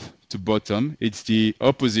top to bottom. It's the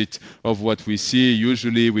opposite of what we see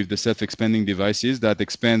usually with the self-expanding devices that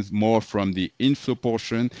expand more from the inflow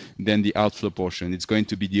portion than the outflow portion. It's going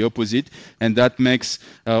to be the opposite, and that makes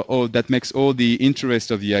all the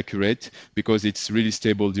interest of the ACURATE because it's really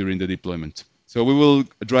stable during the deployment. So we will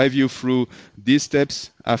drive you through these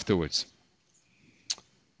steps afterwards.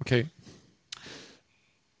 Okay.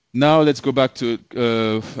 Now let's go back to,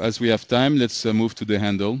 as we have time, let's move to the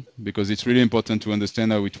handle because it's really important to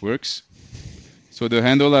understand how it works. So the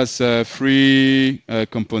handle has three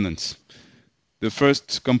components. The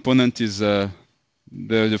first component is the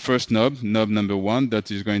first knob number one,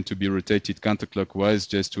 that is going to be rotated counterclockwise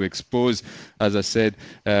just to expose, as I said,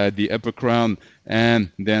 the upper crown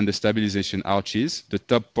and then the stabilization arches, the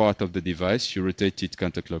top part of the device. You rotate it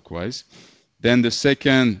counterclockwise. Then the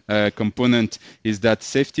second component is that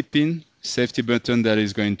safety pin, safety button that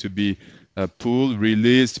is going to be pulled,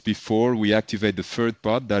 released before we activate the third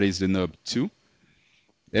part, that is the knob 2.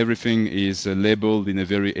 Everything is labeled in a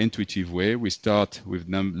very intuitive way. We start with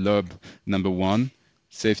knob number 1,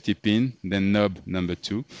 safety pin, then knob number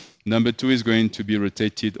 2. Number 2 is going to be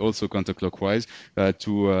rotated also counterclockwise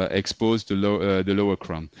to expose the lower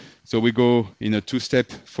crown. So we go in a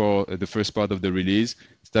 2-step for the first part of the release,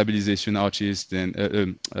 stabilization arches, then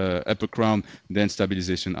upper crown, then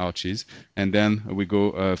stabilization arches, and then we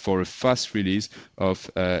go for a fast release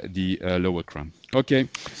of the lower crown. Okay.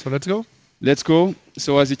 So let's go. Let's go.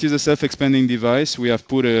 So as it is a self-expanding device, we have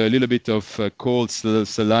put a little bit of cold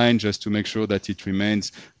saline just to make sure that it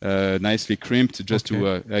remains nicely crimped, just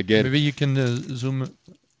to get... Maybe you can zoom up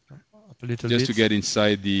a little bit. Just to get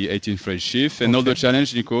inside the 18 thread sheath. And another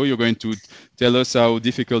challenge, Nico, you're going to tell us how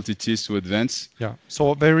difficult it is to advance. Yeah.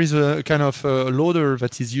 So there is a kind of loader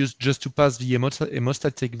that is used just to pass the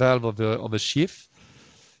hemostatic valve of the sheath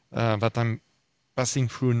that I'm passing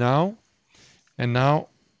through now. And now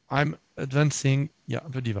I'm advancing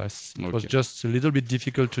the device. It was just a little bit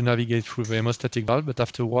difficult to navigate through the hemostatic valve, but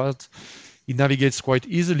afterwards it navigates quite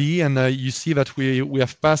easily, and you see that we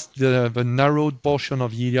have passed the narrowed portion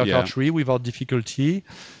of the iliac artery without difficulty.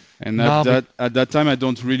 And at that time I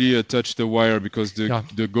don't really touch the wire, because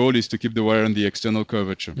the goal is to keep the wire on the external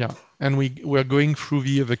curvature. Yeah, and we're going through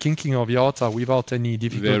the kinking of the aorta without any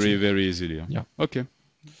difficulty. Very, very easily. Yeah. Okay,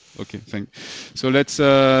 thank you. So let's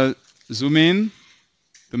zoom in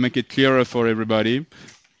to make it clearer for everybody.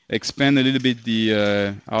 Expand a little bit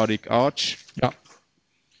the aortic arch. Yeah.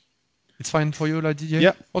 It's fine for you, Didier?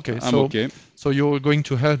 Yeah. Okay. I'm okay. So you're going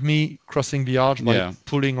to help me crossing the arch by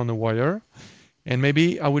pulling on the wire. And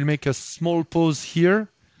maybe I will make a small pause here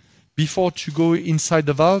before to go inside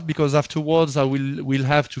the valve, because afterwards I will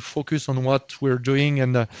have to focus on what we're doing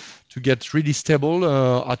and to get really stable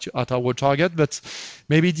at our target. But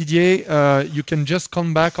maybe Didier, you can just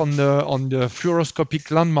come back on the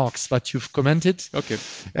fluoroscopic landmarks that you've commented. Okay.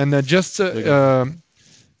 And just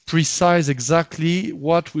precise exactly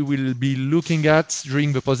what we will be looking at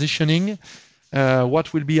during the positioning,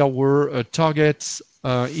 what will be our targets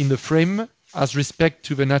in the frame as respect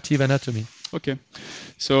to the native anatomy. Okay.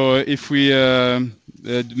 So if we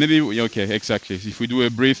exactly. If we do a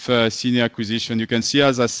brief scene acquisition, you can see,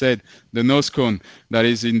 as I said, the nose cone that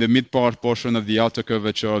is in the mid-part portion of the outer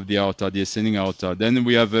curvature of the aorta, the ascending aorta. Then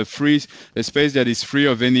we have a space that is free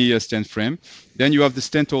of any stent frame. Then you have the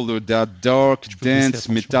stent holder, that dark, dense,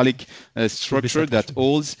 metallic structure that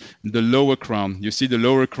holds the lower crown. You see the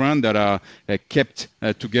lower crown that are kept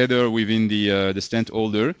together within the stent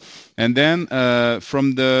holder. And then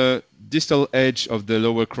from the distal edge of the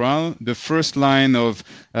lower crown, the first line of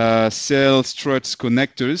cell struts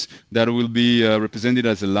connectors that will be represented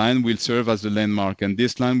as a line will serve as the landmark, and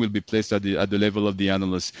this line will be placed at the level of the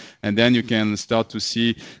annulus. And then you can start to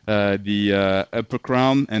see the upper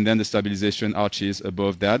crown and then the stabilization arches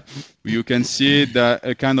above that. You can see that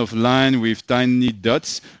a kind of line with tiny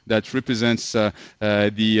dots that represents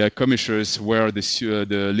the commissures where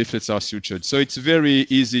the leaflets are sutured. So it's very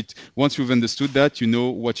easy. Once you've understood that, you know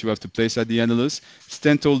what you have to place at the annulus.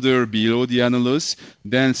 Stent holder below the annulus,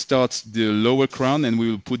 then starts the lower crown, and we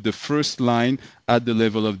will put the first line at the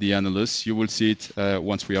level of the annulus. You will see it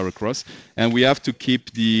once we are across. And we have to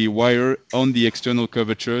keep the wire on the external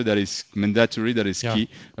curvature. That is mandatory, that is key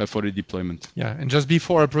for the deployment. Yeah, and just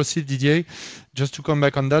before I proceed, Didier, just to come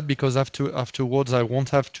back on that, because afterwards I won't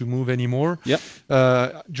have to move anymore. Yeah.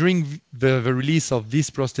 During the release of this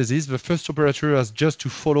prosthesis, the first operator has just to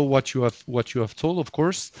follow what you have told, of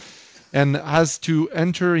course, and has to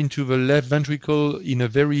enter into the left ventricle in a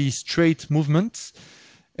very straight movement.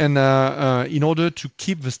 And in order to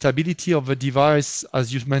keep the stability of the device,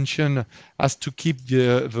 as you mentioned, has to keep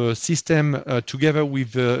the system together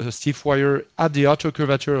with the stiff wire at the outer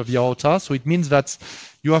curvature of the aorta. So it means that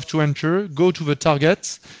you have to enter, go to the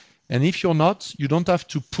target, and if you're not, you don't have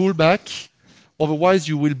to pull back. Otherwise,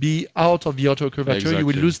 you will be out of the outer curvature. Exactly. You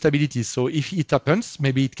will lose stability. So if it happens,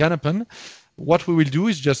 maybe it can happen, what we will do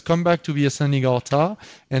is just come back to the ascending aorta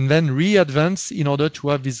and then re-advance in order to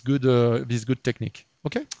have this good technique.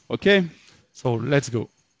 Okay? Okay. So let's go.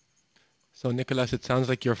 So Nicolas, it sounds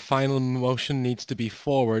like your final motion needs to be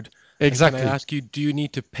forward. Exactly. And can I ask you, do you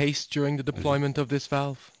need to pace during the deployment of this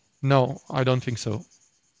valve? No, I don't think so.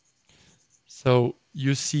 So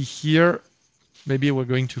you see here, maybe we're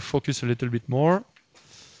going to focus a little bit more.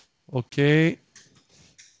 Okay.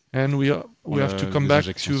 And we have to come back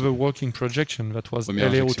to the working projection. That was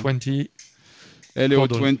LAO20.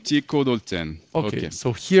 LAO20, caudal 10. Okay,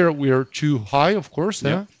 so here we are too high, of course,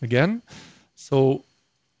 again. So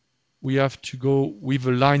we have to go with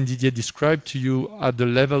the line Didier described to you at the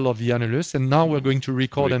level of the annulus. And now we're going to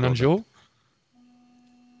record an angio.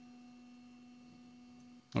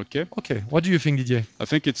 Okay. Okay. What do you think, Didier? I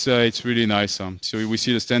think it's really nice. So we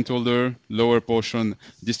see the stent holder, lower portion,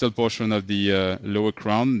 distal portion of the lower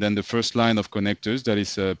crown, then the first line of connectors that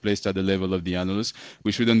is placed at the level of the annulus.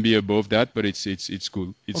 We shouldn't be above that, but it's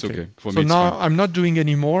cool. It's okay. For me, so now fine. I'm not doing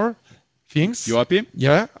any more things. You happy?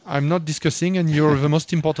 Yeah, I'm not discussing, and you're the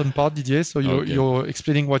most important part, Didier. So you're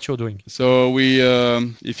explaining what you're doing. So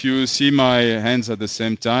if you see my hands at the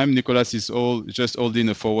same time, Nicolas is just holding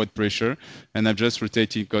a forward pressure, and I'm just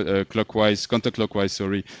rotating counterclockwise.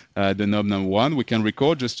 Sorry, the knob number 1. We can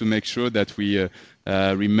record just to make sure that we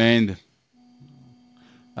remained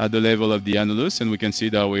at the level of the annulus, and we can see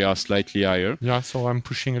that we are slightly higher. Yeah, so I'm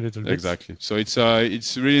pushing a little bit. Exactly. So it's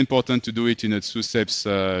really important to do it in a 2 steps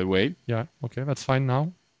way. Yeah. Okay, that's fine now.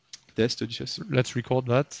 Test just. Let's record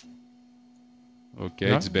that. Okay,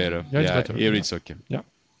 yeah. it's better. Yeah, it's better. Here it's okay. Yeah.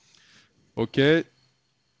 Okay.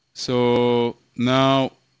 So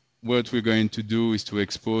now what we're going to do is to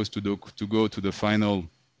expose to go to the final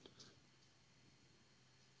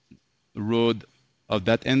road of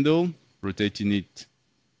that handle, rotating it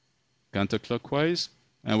counterclockwise,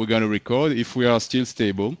 and we're going to record if we are still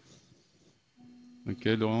stable.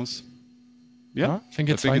 Okay, Laurence. Yeah, I think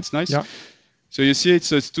it's nice. Yeah. So you see it's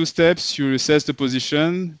 2 steps. You assess the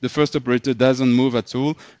position. The first operator doesn't move at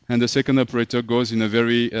all, and the second operator goes in a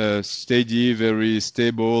very steady, very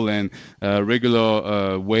stable and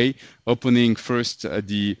regular way, opening first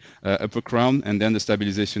the upper crown and then the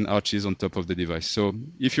stabilization arches on top of the device. So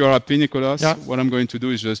if you are happy, Nicolas, what I'm going to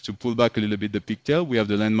do is just to pull back a little bit the pigtail. We have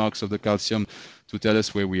the landmarks of the calcium to tell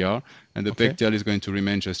us where we are, and the pigtail is going to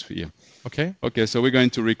remain just here. Okay. Okay, so we're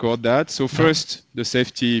going to record that. So first, the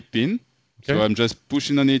safety pin. Okay. So I'm just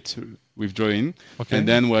pushing on it, withdrawing, and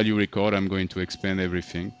then while you record, I'm going to explain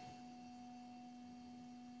everything.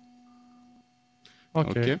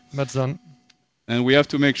 Okay, that's done. And we have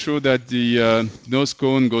to make sure that the nose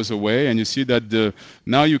cone goes away, and you see that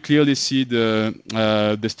now you clearly see the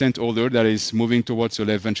stent holder that is moving towards your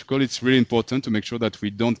left ventricle. It's really important to make sure that we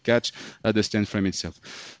don't catch the stent frame itself.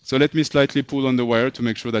 So let me slightly pull on the wire to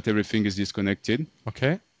make sure that everything is disconnected.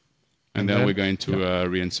 Okay. And then we're going to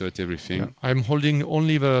reinsert everything. Yeah. I'm holding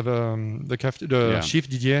only the shift,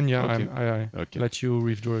 Didier, and I let you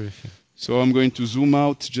withdraw everything. So I'm going to zoom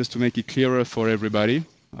out just to make it clearer for everybody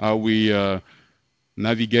how we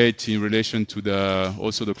navigate in relation to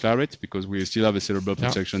also the claret, because we still have a cerebral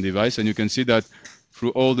protection device, and you can see that through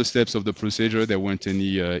all the steps of the procedure there weren't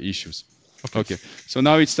any issues. Okay. So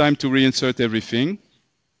now it's time to reinsert everything.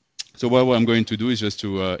 So what I'm going to do is just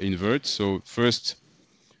to invert. So first,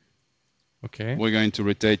 we're going to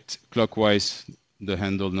rotate clockwise the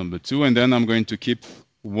handle number 2, and then I'm going to keep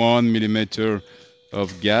 1 millimeter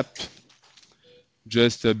of gap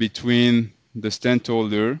just between the stent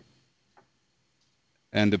holder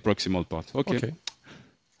and the proximal part. Okay.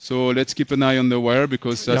 So let's keep an eye on the wire,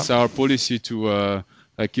 because that's our policy to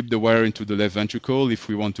keep the wire into the left ventricle. If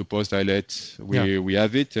we want to post-dilate, we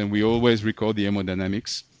have it, and we always record the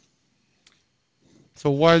hemodynamics. So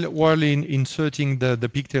while inserting the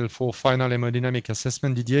pigtail for final hemodynamic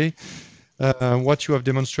assessment, Didier, what you have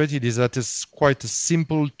demonstrated is that it's quite a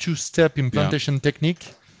simple 2-step implantation technique.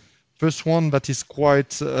 First one that is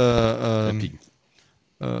quite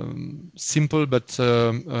simple but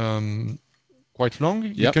quite long.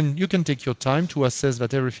 You can take your time to assess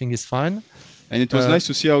that everything is fine. And it was nice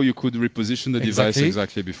to see how you could reposition the device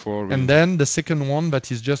exactly before. And then the second one, that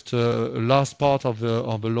is just a last part of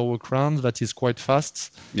the lower crown, that is quite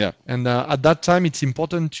fast. Yeah. And at that time, it's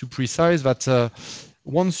important to precise that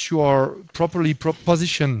once you are properly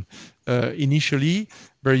positioned initially,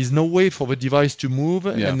 there is no way for the device to move,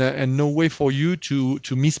 and no way for you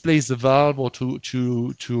to misplace the valve or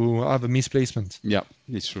to have a misplacement. Yeah,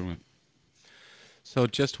 it's true. So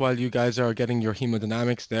just while you guys are getting your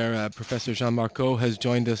hemodynamics there, Professor Jean-Marco has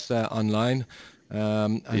joined us online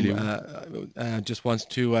and just wants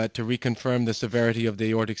to reconfirm the severity of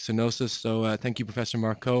the aortic stenosis. So thank you, Professor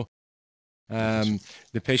Marco.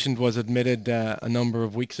 The patient was admitted a number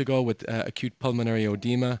of weeks ago with acute pulmonary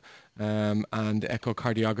edema, and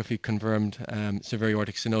echocardiography confirmed severe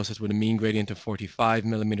aortic stenosis with a mean gradient of 45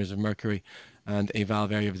 millimeters of mercury and a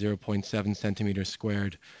valve area of 0.7 centimeters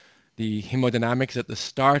squared. The hemodynamics at the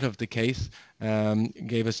start of the case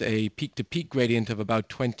gave us a peak-to-peak gradient of about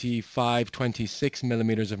 25, 26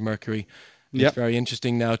 millimeters of mercury. It's very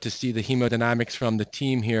interesting now to see the hemodynamics from the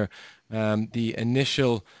team here. The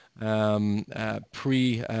initial pre-TAVI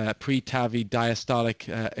diastolic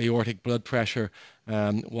aortic blood pressure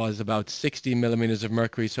was about 60 millimeters of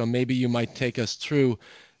mercury. So maybe you might take us through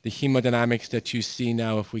the hemodynamics that you see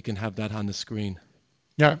now, if we can have that on the screen.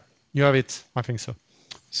 Yeah, you have it. I think so.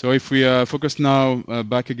 So if we focus now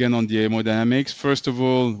back again on the hemodynamics, first of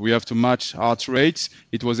all, we have to match heart rates.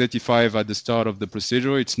 It was 85 at the start of the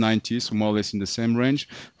procedure. It's 90, so more or less in the same range.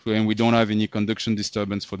 And we don't have any conduction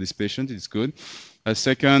disturbance for this patient. It's good.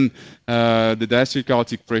 Second, the diastolic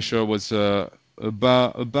aortic pressure was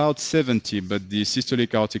about 70, but the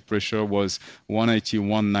systolic aortic pressure was 180,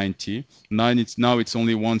 190. Now it's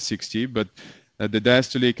only 160, but the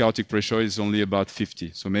diastolic aortic pressure is only about 50.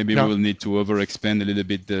 So maybe we will need to overexpand a little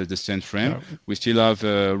bit the stent frame. We still have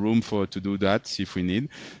room to do that if we need.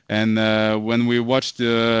 And when we watch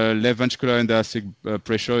the left ventricular and diastolic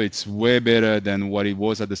pressure, it's way better than what it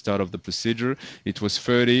was at the start of the procedure. It was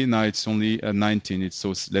 30, now it's only 19.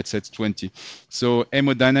 So let's say it's 20. So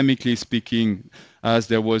hemodynamically speaking, as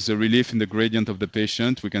there was a relief in the gradient of the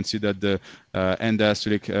patient, we can see that the end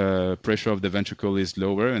diastolic pressure of the ventricle is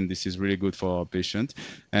lower, and this is really good for our patient.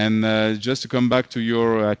 And just to come back to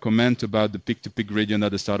your comment about the peak-to-peak gradient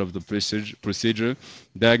at the start of the procedure,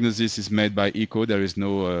 diagnosis is made by echo. There is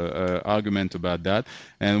no argument about that.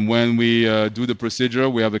 And when we do the procedure,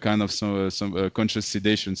 we have a kind of some conscious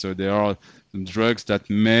sedation. So there are drugs that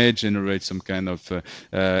may generate some kind of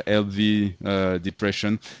LV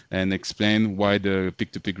depression and explain why the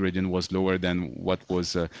peak-to-peak gradient was lower than what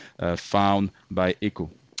was found by echo.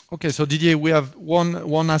 Okay, so Didier, we have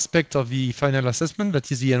one aspect of the final assessment,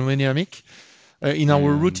 that is the hemodynamic. In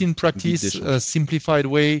our routine practice, simplified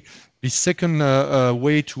way, the second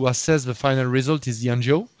way to assess the final result is the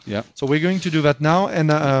angio. Yeah. So we're going to do that now, and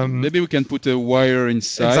maybe we can put a wire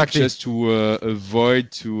inside. Exactly. Just to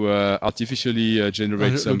avoid to artificially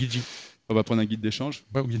generate some. On va prendre un guide d'échange.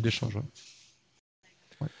 Ouais, guide d'échange.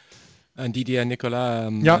 Ouais. And Didier and Nicolas,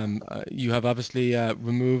 you have obviously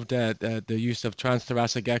removed the use of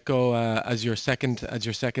transthoracic echo as your second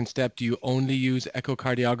step. Do you only use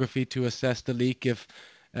echocardiography to assess the leak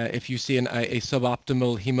if you see a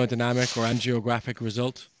suboptimal hemodynamic or angiographic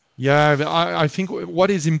result? Yeah, I think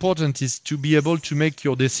what is important is to be able to make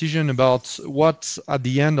your decision about what at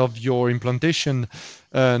the end of your implantation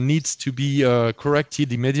needs to be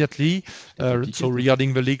corrected immediately. So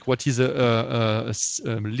regarding the leak, what is a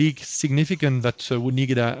leak significant that would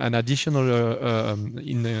need an additional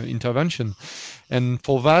intervention? And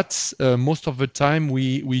for that, most of the time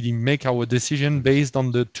we make our decision based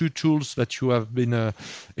on the two tools that you have been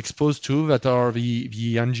exposed to, that are the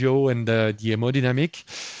angio and the hemodynamic.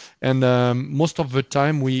 And most of the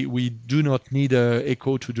time we do not need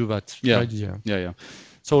echo to do that. Yeah. Right? Yeah.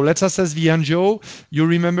 So let's assess the angio. You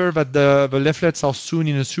remember that the leaflets are sewn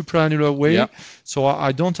in a supraannular way. Yeah. So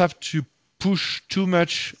I don't have to push too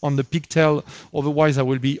much on the pigtail, otherwise I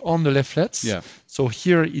will be on the leaflets. Yeah. So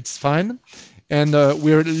here it's fine. And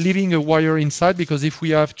we're leaving a wire inside because if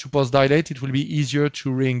we have to post-dilate, it will be easier to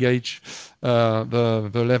re-engage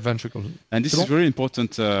the left ventricle. And this is very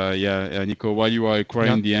important, Nico, while you are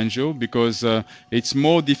acquiring the angio, because it's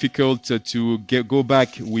more difficult to go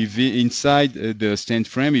back inside the stent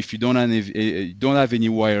frame if you don't have any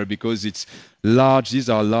wire, because it's large. These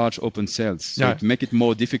are large open cells, so it makes it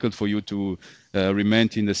more difficult for you to remain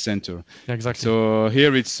in the center. Yeah, exactly. So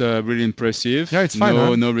here it's really impressive. Yeah, it's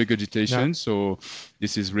fine. No regurgitation. So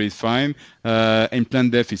this is really fine.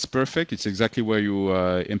 Implant depth is perfect. It's exactly where you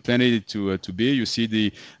implanted it to be. You see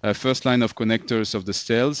the first line of connectors of the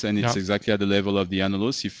cells, and it's exactly at the level of the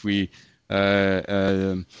annulus. If we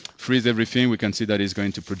freeze everything, we can see that it's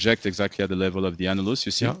going to project exactly at the level of the annulus.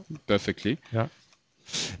 You see perfectly. Yeah.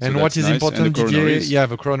 And what is important, Didier,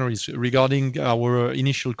 the coronaries, regarding our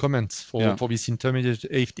initial comments for this intermediate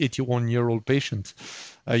 81-year-old patient.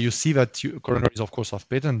 You see that coronaries, of course, have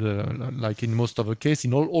patent, like in most of the cases,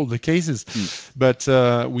 in all the cases. But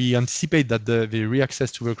we anticipate that the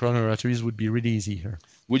reaccess to the coronary arteries would be really easy here.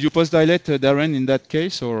 Would you post-dilate, Darren, in that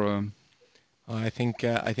case, or? I think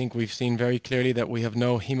we've seen very clearly that we have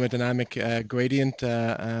no hemodynamic gradient,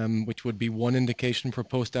 which would be one indication for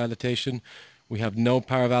post-dilatation. We have no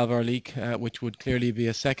paravalvular leak, which would clearly be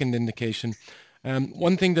a second indication.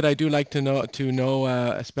 One thing that I do like to know,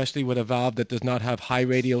 especially with a valve that does not have high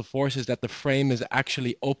radial force, is that the frame is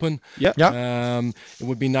actually open. It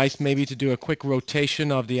would be nice maybe to do a quick rotation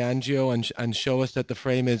of the angio and show us that the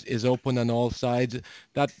frame is open on all sides.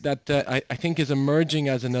 That I think is emerging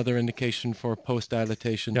as another indication for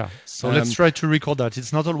post-dilatation. Yeah. So let's try to record that.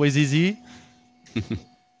 It's not always easy.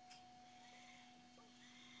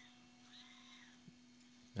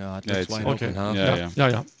 It Yeah, looks it's wide okay. open, huh?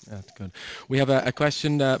 Yeah. That's good. We have a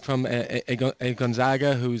question from a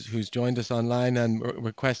Gonzaga who's joined us online and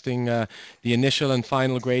requesting the initial and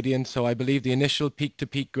final gradient. So I believe the initial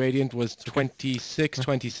peak-to-peak gradient was 26,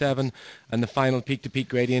 27, and the final peak-to-peak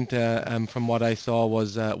gradient, from what I saw,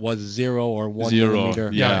 was 0 or 1 millimeter.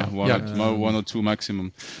 Yeah, one or two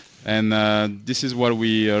maximum. And this is what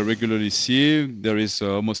we regularly see. There is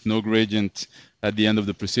almost no gradient at the end of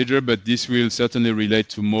the procedure, but this will certainly relate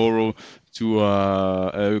tomorrow to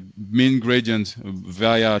a mean gradient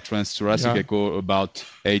via transthoracic echo about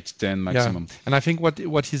 8-10 maximum. Yeah. And I think what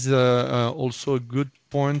is also a good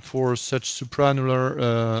point for such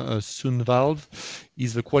supraannular Sun valve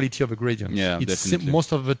is the quality of a gradient. Yeah, it's definitely.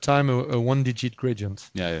 most of the time a one-digit gradient.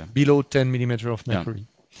 Yeah. Below 10 millimeter of mercury.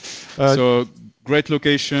 So great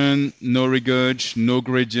location, no regurg, no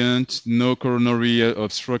gradient, no coronary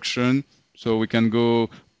obstruction. So we can go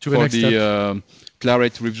for the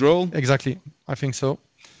claret withdrawal. Exactly, I think so.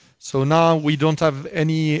 So now we don't have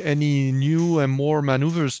any new and more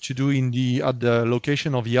maneuvers to do at the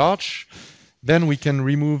location of the arch. Then we can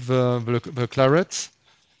remove the claret.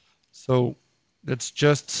 So let's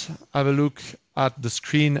just have a look at the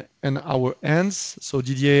screen and our ends. So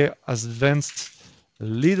Didier has advanced a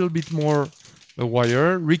little bit more the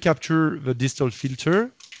wire, recapture the distal filter.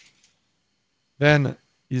 Then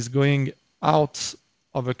is going out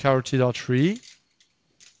of a carotid artery.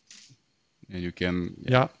 And you can...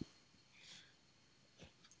 Yeah.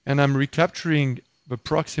 And I'm recapturing the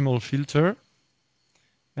proximal filter,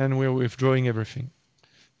 and we're withdrawing everything.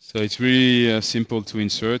 So it's really simple to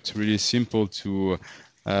insert, really simple to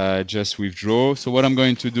just withdraw. So what I'm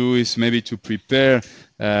going to do is maybe to prepare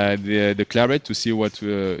the claret to see what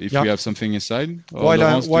if we have something inside. While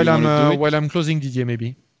I'm closing Didier,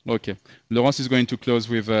 maybe. Okay. Laurence is going to close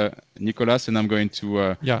with Nicolas, and I'm going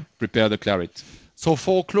to prepare the claret. So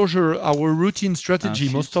for closure, our routine strategy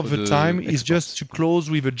most of the time is just to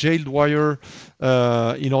close with a jailed wire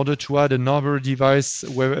in order to add another device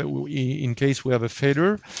in case we have a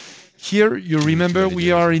failure. Here, you remember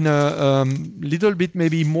we are in a little bit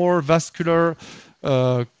maybe more vascular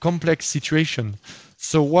complex situation.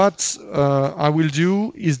 So what I will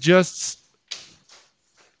do is just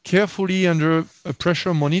carefully under a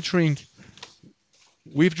pressure monitoring,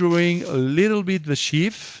 withdrawing a little bit the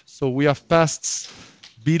sheath. So we have passed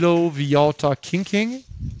below the aorta kinking,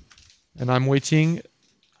 and I'm waiting,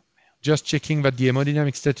 just checking that the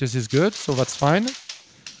hemodynamic status is good, so that's fine.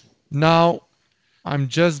 Now I'm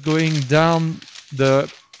just going down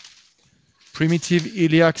the primitive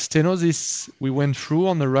iliac stenosis we went through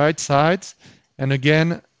on the right side, and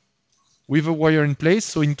again with a wire in place.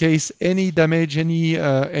 So in case any damage, any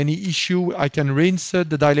issue, I can reinsert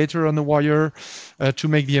the dilator on the wire to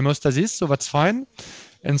make the hemostasis. So that's fine.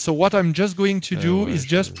 And so what I'm just going to do is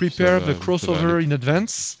just prepare the crossover in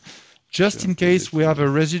advance, just in case we have a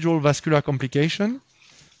residual vascular complication.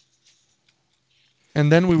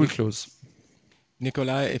 And then we will close.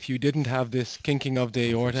 Nicolas, if you didn't have this kinking of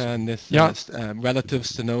the aorta and this relative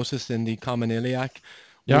stenosis in the common iliac,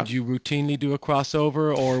 would you routinely do a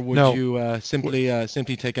crossover, or would you simply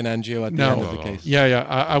take an angio at the end of the case?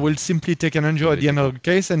 I will simply take an angio at the end of the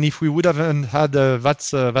case, and if we would have had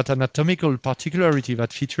that anatomical particularity,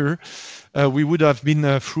 that feature, we would have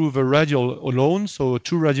been through the radial alone, so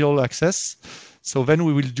 2 radial access. So then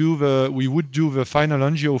we would do the final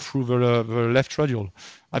angio through the left radial,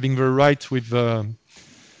 having the right with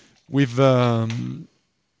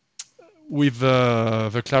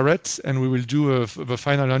the claret, and we will do the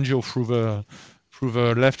final angio through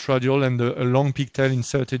the left radial and a long pigtail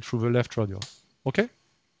inserted through the left radial. Okay?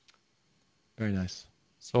 Very nice.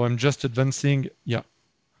 So I'm just advancing,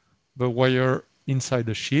 the wire inside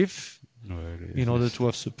the sheath in order to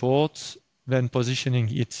have support, then positioning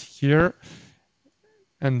it here,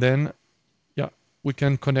 and then, we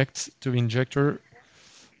can connect to the injector.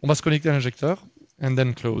 On va se connecter à l'injecteur, and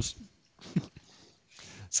then close.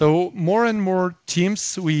 So more and more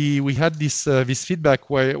teams, we had this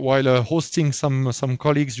feedback while hosting some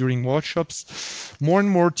colleagues during workshops. More and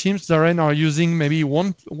more teams, Darren, are using maybe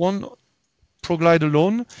one proglide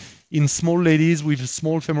alone in small ladies with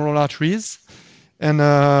small femoral arteries, and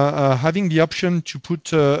having the option to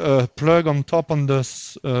put a plug on top on the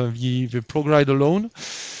proglide alone.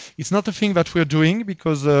 It's not a thing that we're doing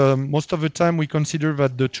because most of the time we consider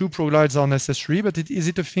that the 2 proglides are necessary, but is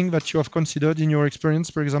it a thing that you have considered in your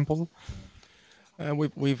experience, for example?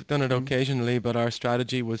 We've done it occasionally, but our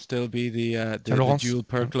strategy would still be the dual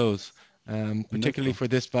perclose. Particularly for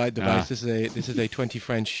this device, this is a 20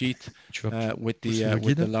 French sheath with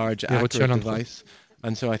the large ACURATE device,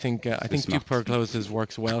 and so I think 2 percloses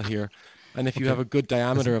works well here. And if you have a good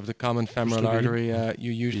diameter of the common femoral artery,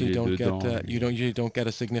 you usually don't get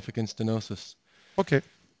a significant stenosis. Okay,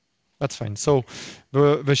 that's fine. So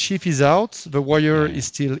the sheath is out, the wire is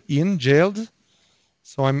still in, jailed.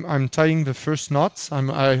 So I'm tying the first knot.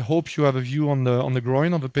 I hope you have a view on the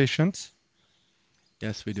groin of the patient.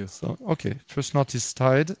 Yes, we do. So okay, first knot is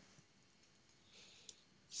tied.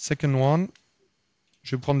 Second one.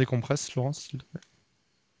 Je vais prendre des compresses, Laurence, s'il te plaît.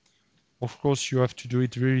 Of course, you have to do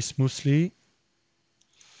it very smoothly.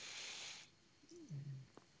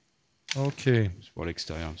 Okay.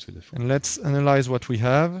 And let's analyze what we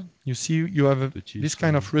have. You see, you have this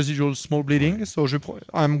kind of residual small bleeding. So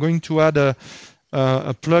I'm going to add a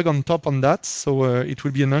plug on top on that. So it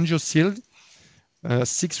will be an angioseal,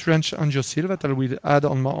 6 French angioseal that I will add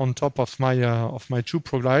on top of my 2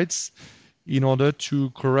 proglides in order to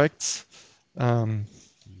correct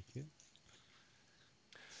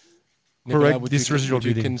this residual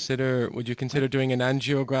bleeding. Would you consider doing an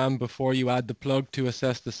angiogram before you add the plug to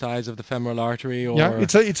assess the size of the femoral artery? Or, yeah,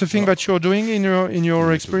 it's a thing that you're doing in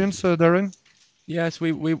your experience, Darren. Yes,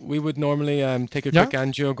 we would normally take a quick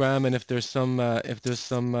angiogram, and if there's some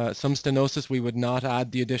stenosis, we would not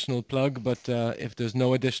add the additional plug. But if there's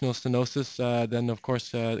no additional stenosis, then of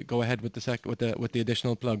course go ahead with the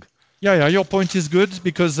additional plug. Yeah, your point is good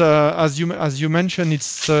because as you mentioned,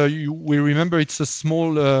 it's we remember it's a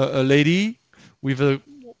small lady with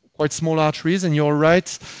quite small arteries, and you're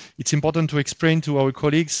right. It's important to explain to our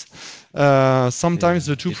colleagues. Sometimes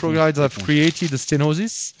the 2 proglides have created a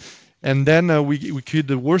stenosis, and then we could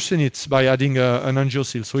worsen it by adding an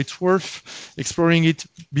angioseal. So it's worth exploring it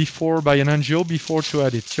by an angio before to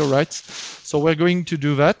add it. You're right. So we're going to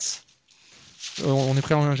do that. On est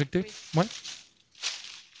prêt à l'injecter? Ouais.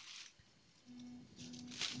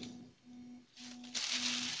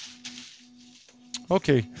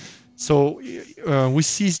 Okay, so we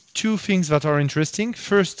see 2 things that are interesting.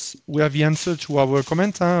 First, we have the answer to our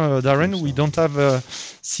comment, Darren. We don't have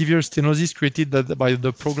severe stenosis created by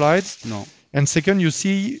the proglide. No. And second, you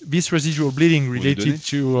see this residual bleeding related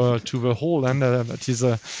to the hole, and that is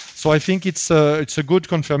so I think it's a good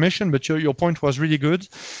confirmation. But your point was really good.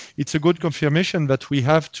 It's a good confirmation that we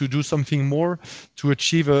have to do something more to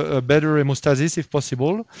achieve a better hemostasis if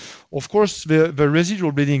possible. Of course, the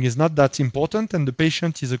residual bleeding is not that important, and the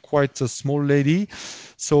patient is quite a small lady.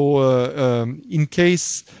 So in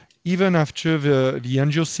case even after the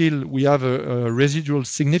angioseal, we have a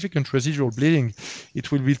significant residual bleeding,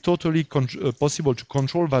 it will be totally possible to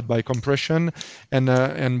control that by compression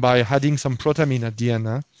and by adding some protamine at the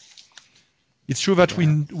end. It's true that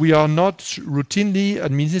we are not routinely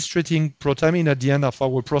administering protamine at the end of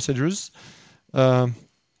our procedures, but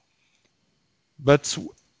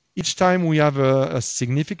each time we have a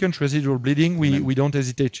significant residual bleeding, we don't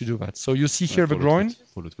hesitate to do that. So you see here the groin.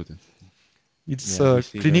 It's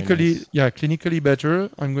clinically better.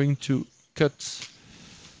 I'm going to cut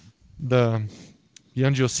the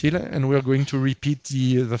angioseal, and we're going to repeat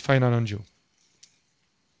the final angio.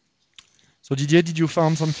 So Didier, did you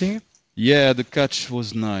find something? Yeah, the catch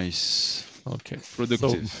was nice. Okay.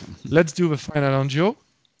 Productive. So let's do the final angio.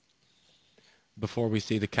 Before we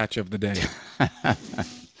see the catch of the day.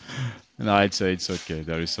 No, I'd say it's okay.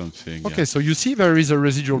 There is something. Okay, so you see there is a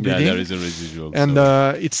residual bleeding. Yeah, there is a residual. And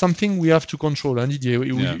it's something we have to control. And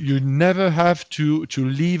you never have to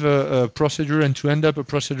leave a procedure and to end up a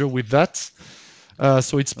procedure with that.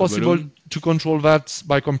 So it's possible to control that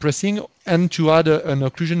by compressing and to add an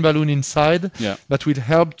occlusion balloon inside that will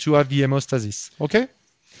help to have the hemostasis. Okay?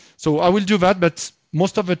 So I will do that, but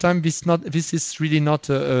most of the time this is really not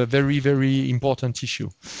a very, very important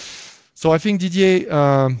issue. So I think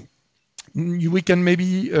Didier, we can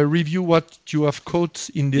maybe review what you have caught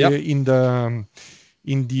in the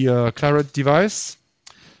ACURATE device.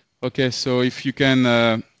 Okay, so if you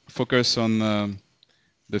can focus on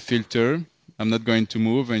the filter, I'm not going to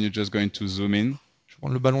move, and you're just going to zoom in. Je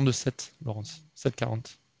prends le ballon de 7, Laurence,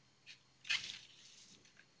 740.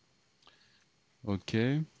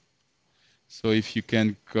 Okay. So if you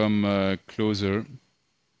can come closer,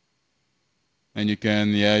 and you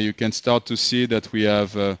can start to see that we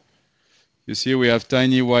have. You see, we have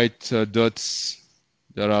tiny white dots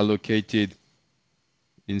that are located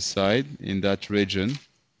inside in that region.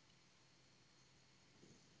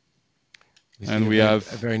 And we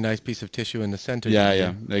have a very nice piece of tissue in the center.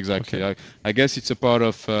 Yeah, exactly. Okay. I guess it's a part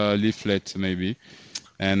of leaflet maybe,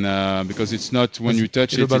 and because it's not, when you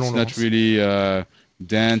touch it, it's not really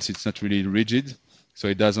dense, it's not really rigid. So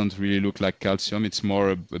it doesn't really look like calcium. It's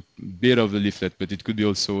more a bit of the leaflet, but it could be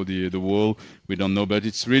also the wall. We don't know, but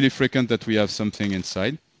it's really frequent that we have something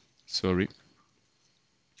inside. Sorry.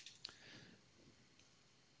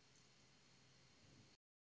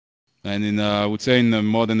 And in, I would say in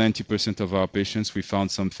more than 90% of our patients, we found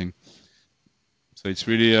something. So it's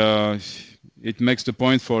really, it makes the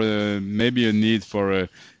point for maybe a need for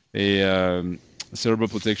a cerebral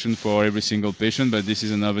protection for every single patient, but this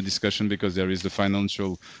is another discussion because there is the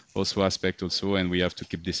financial also aspect also, and we have to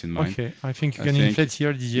keep this in mind. Okay, I think you can inflate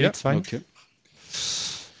here, Didier, it's fine. Okay.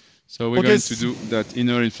 So we're going to do that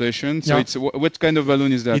inner inflation. So it's what kind of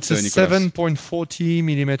balloon is that? It's a 7.40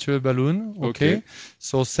 millimeter balloon. Okay.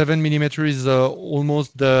 So 7 millimeter is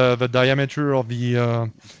almost the diameter of the.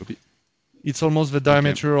 It's almost the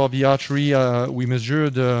diameter of the artery we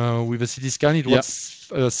measured with a CT scan. It was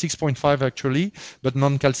 6.5 actually, but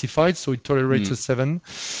non-calcified, so it tolerates a 7.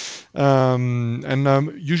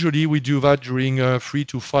 Usually we do that during 3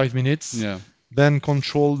 to 5 minutes. Yeah. Then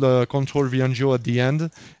control the angio at the end,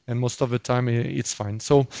 and most of the time it's fine.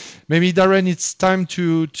 So maybe Darren, it's time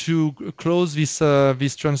to close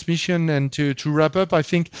this transmission and to wrap up. I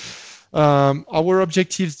think our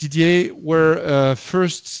objectives, Didier, were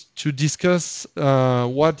first to discuss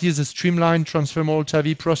what is a streamlined transfemoral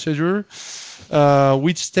TAVI procedure,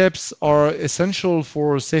 which steps are essential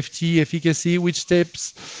for safety, efficacy, which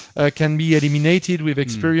steps can be eliminated with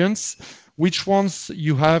experience, which ones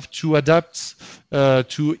you have to adapt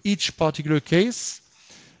to each particular case.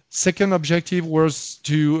 Second objective was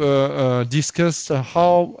to discuss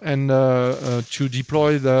how and to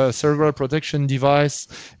deploy the cerebral protection device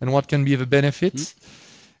and what can be the benefits.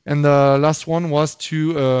 And the last one was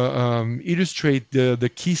to illustrate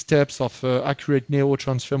the key steps of accurate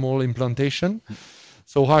neo-transfemoral implantation.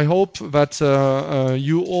 So I hope that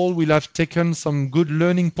you all will have taken some good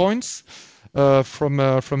learning points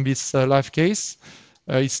from this live case.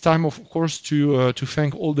 It's time, of course, to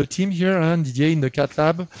thank all the team here, and Didier in the Cath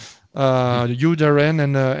Lab, you, Darren,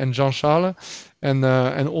 and Jean-Charles, and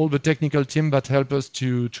all the technical team that helped us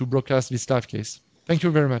to broadcast this live case. Thank you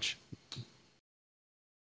very much.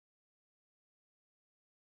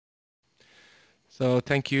 So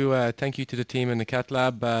thank you to the team in the Cath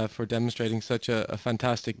Lab for demonstrating such a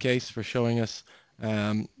fantastic case, for showing us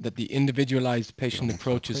that the individualized patient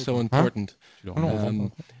approach is so important.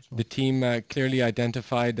 The team clearly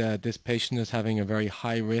identified this patient as having a very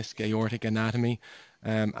high-risk aortic anatomy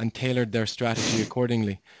and tailored their strategy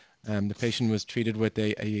accordingly. The patient was treated with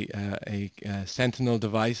a sentinel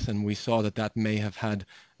device, and we saw that may have had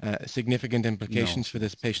significant implications for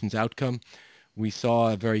this patient's outcome. We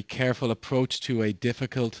saw a very careful approach to a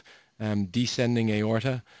difficult descending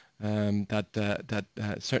aorta that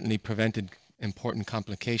certainly prevented important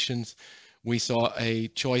complications. We saw a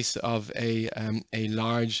choice of a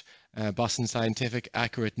large Boston Scientific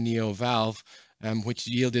ACURATE Neo valve, which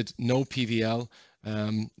yielded no PVL,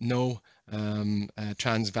 no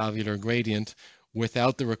transvalvular gradient,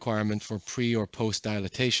 without the requirement for pre or post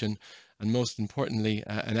dilatation, and most importantly,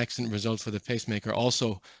 an excellent result for the pacemaker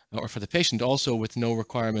also, or for the patient also, with no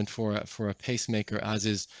requirement for a pacemaker, as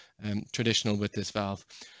is traditional with this valve.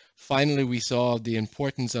 Finally, we saw the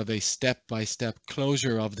importance of a step-by-step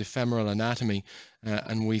closure of the femoral anatomy,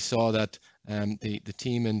 and we saw that the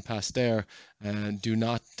team in Pasteur do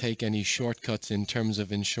not take any shortcuts in terms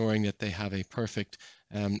of ensuring that they have a perfect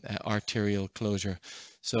arterial closure.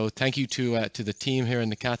 So thank you to the team here in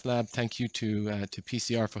the Cath Lab. Thank you to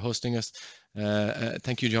PCR for hosting us.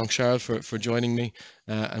 Thank you, Jean-Charles, for joining me,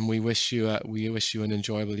 and we wish you an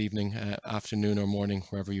enjoyable evening, afternoon, or morning,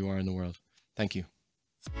 wherever you are in the world. Thank you.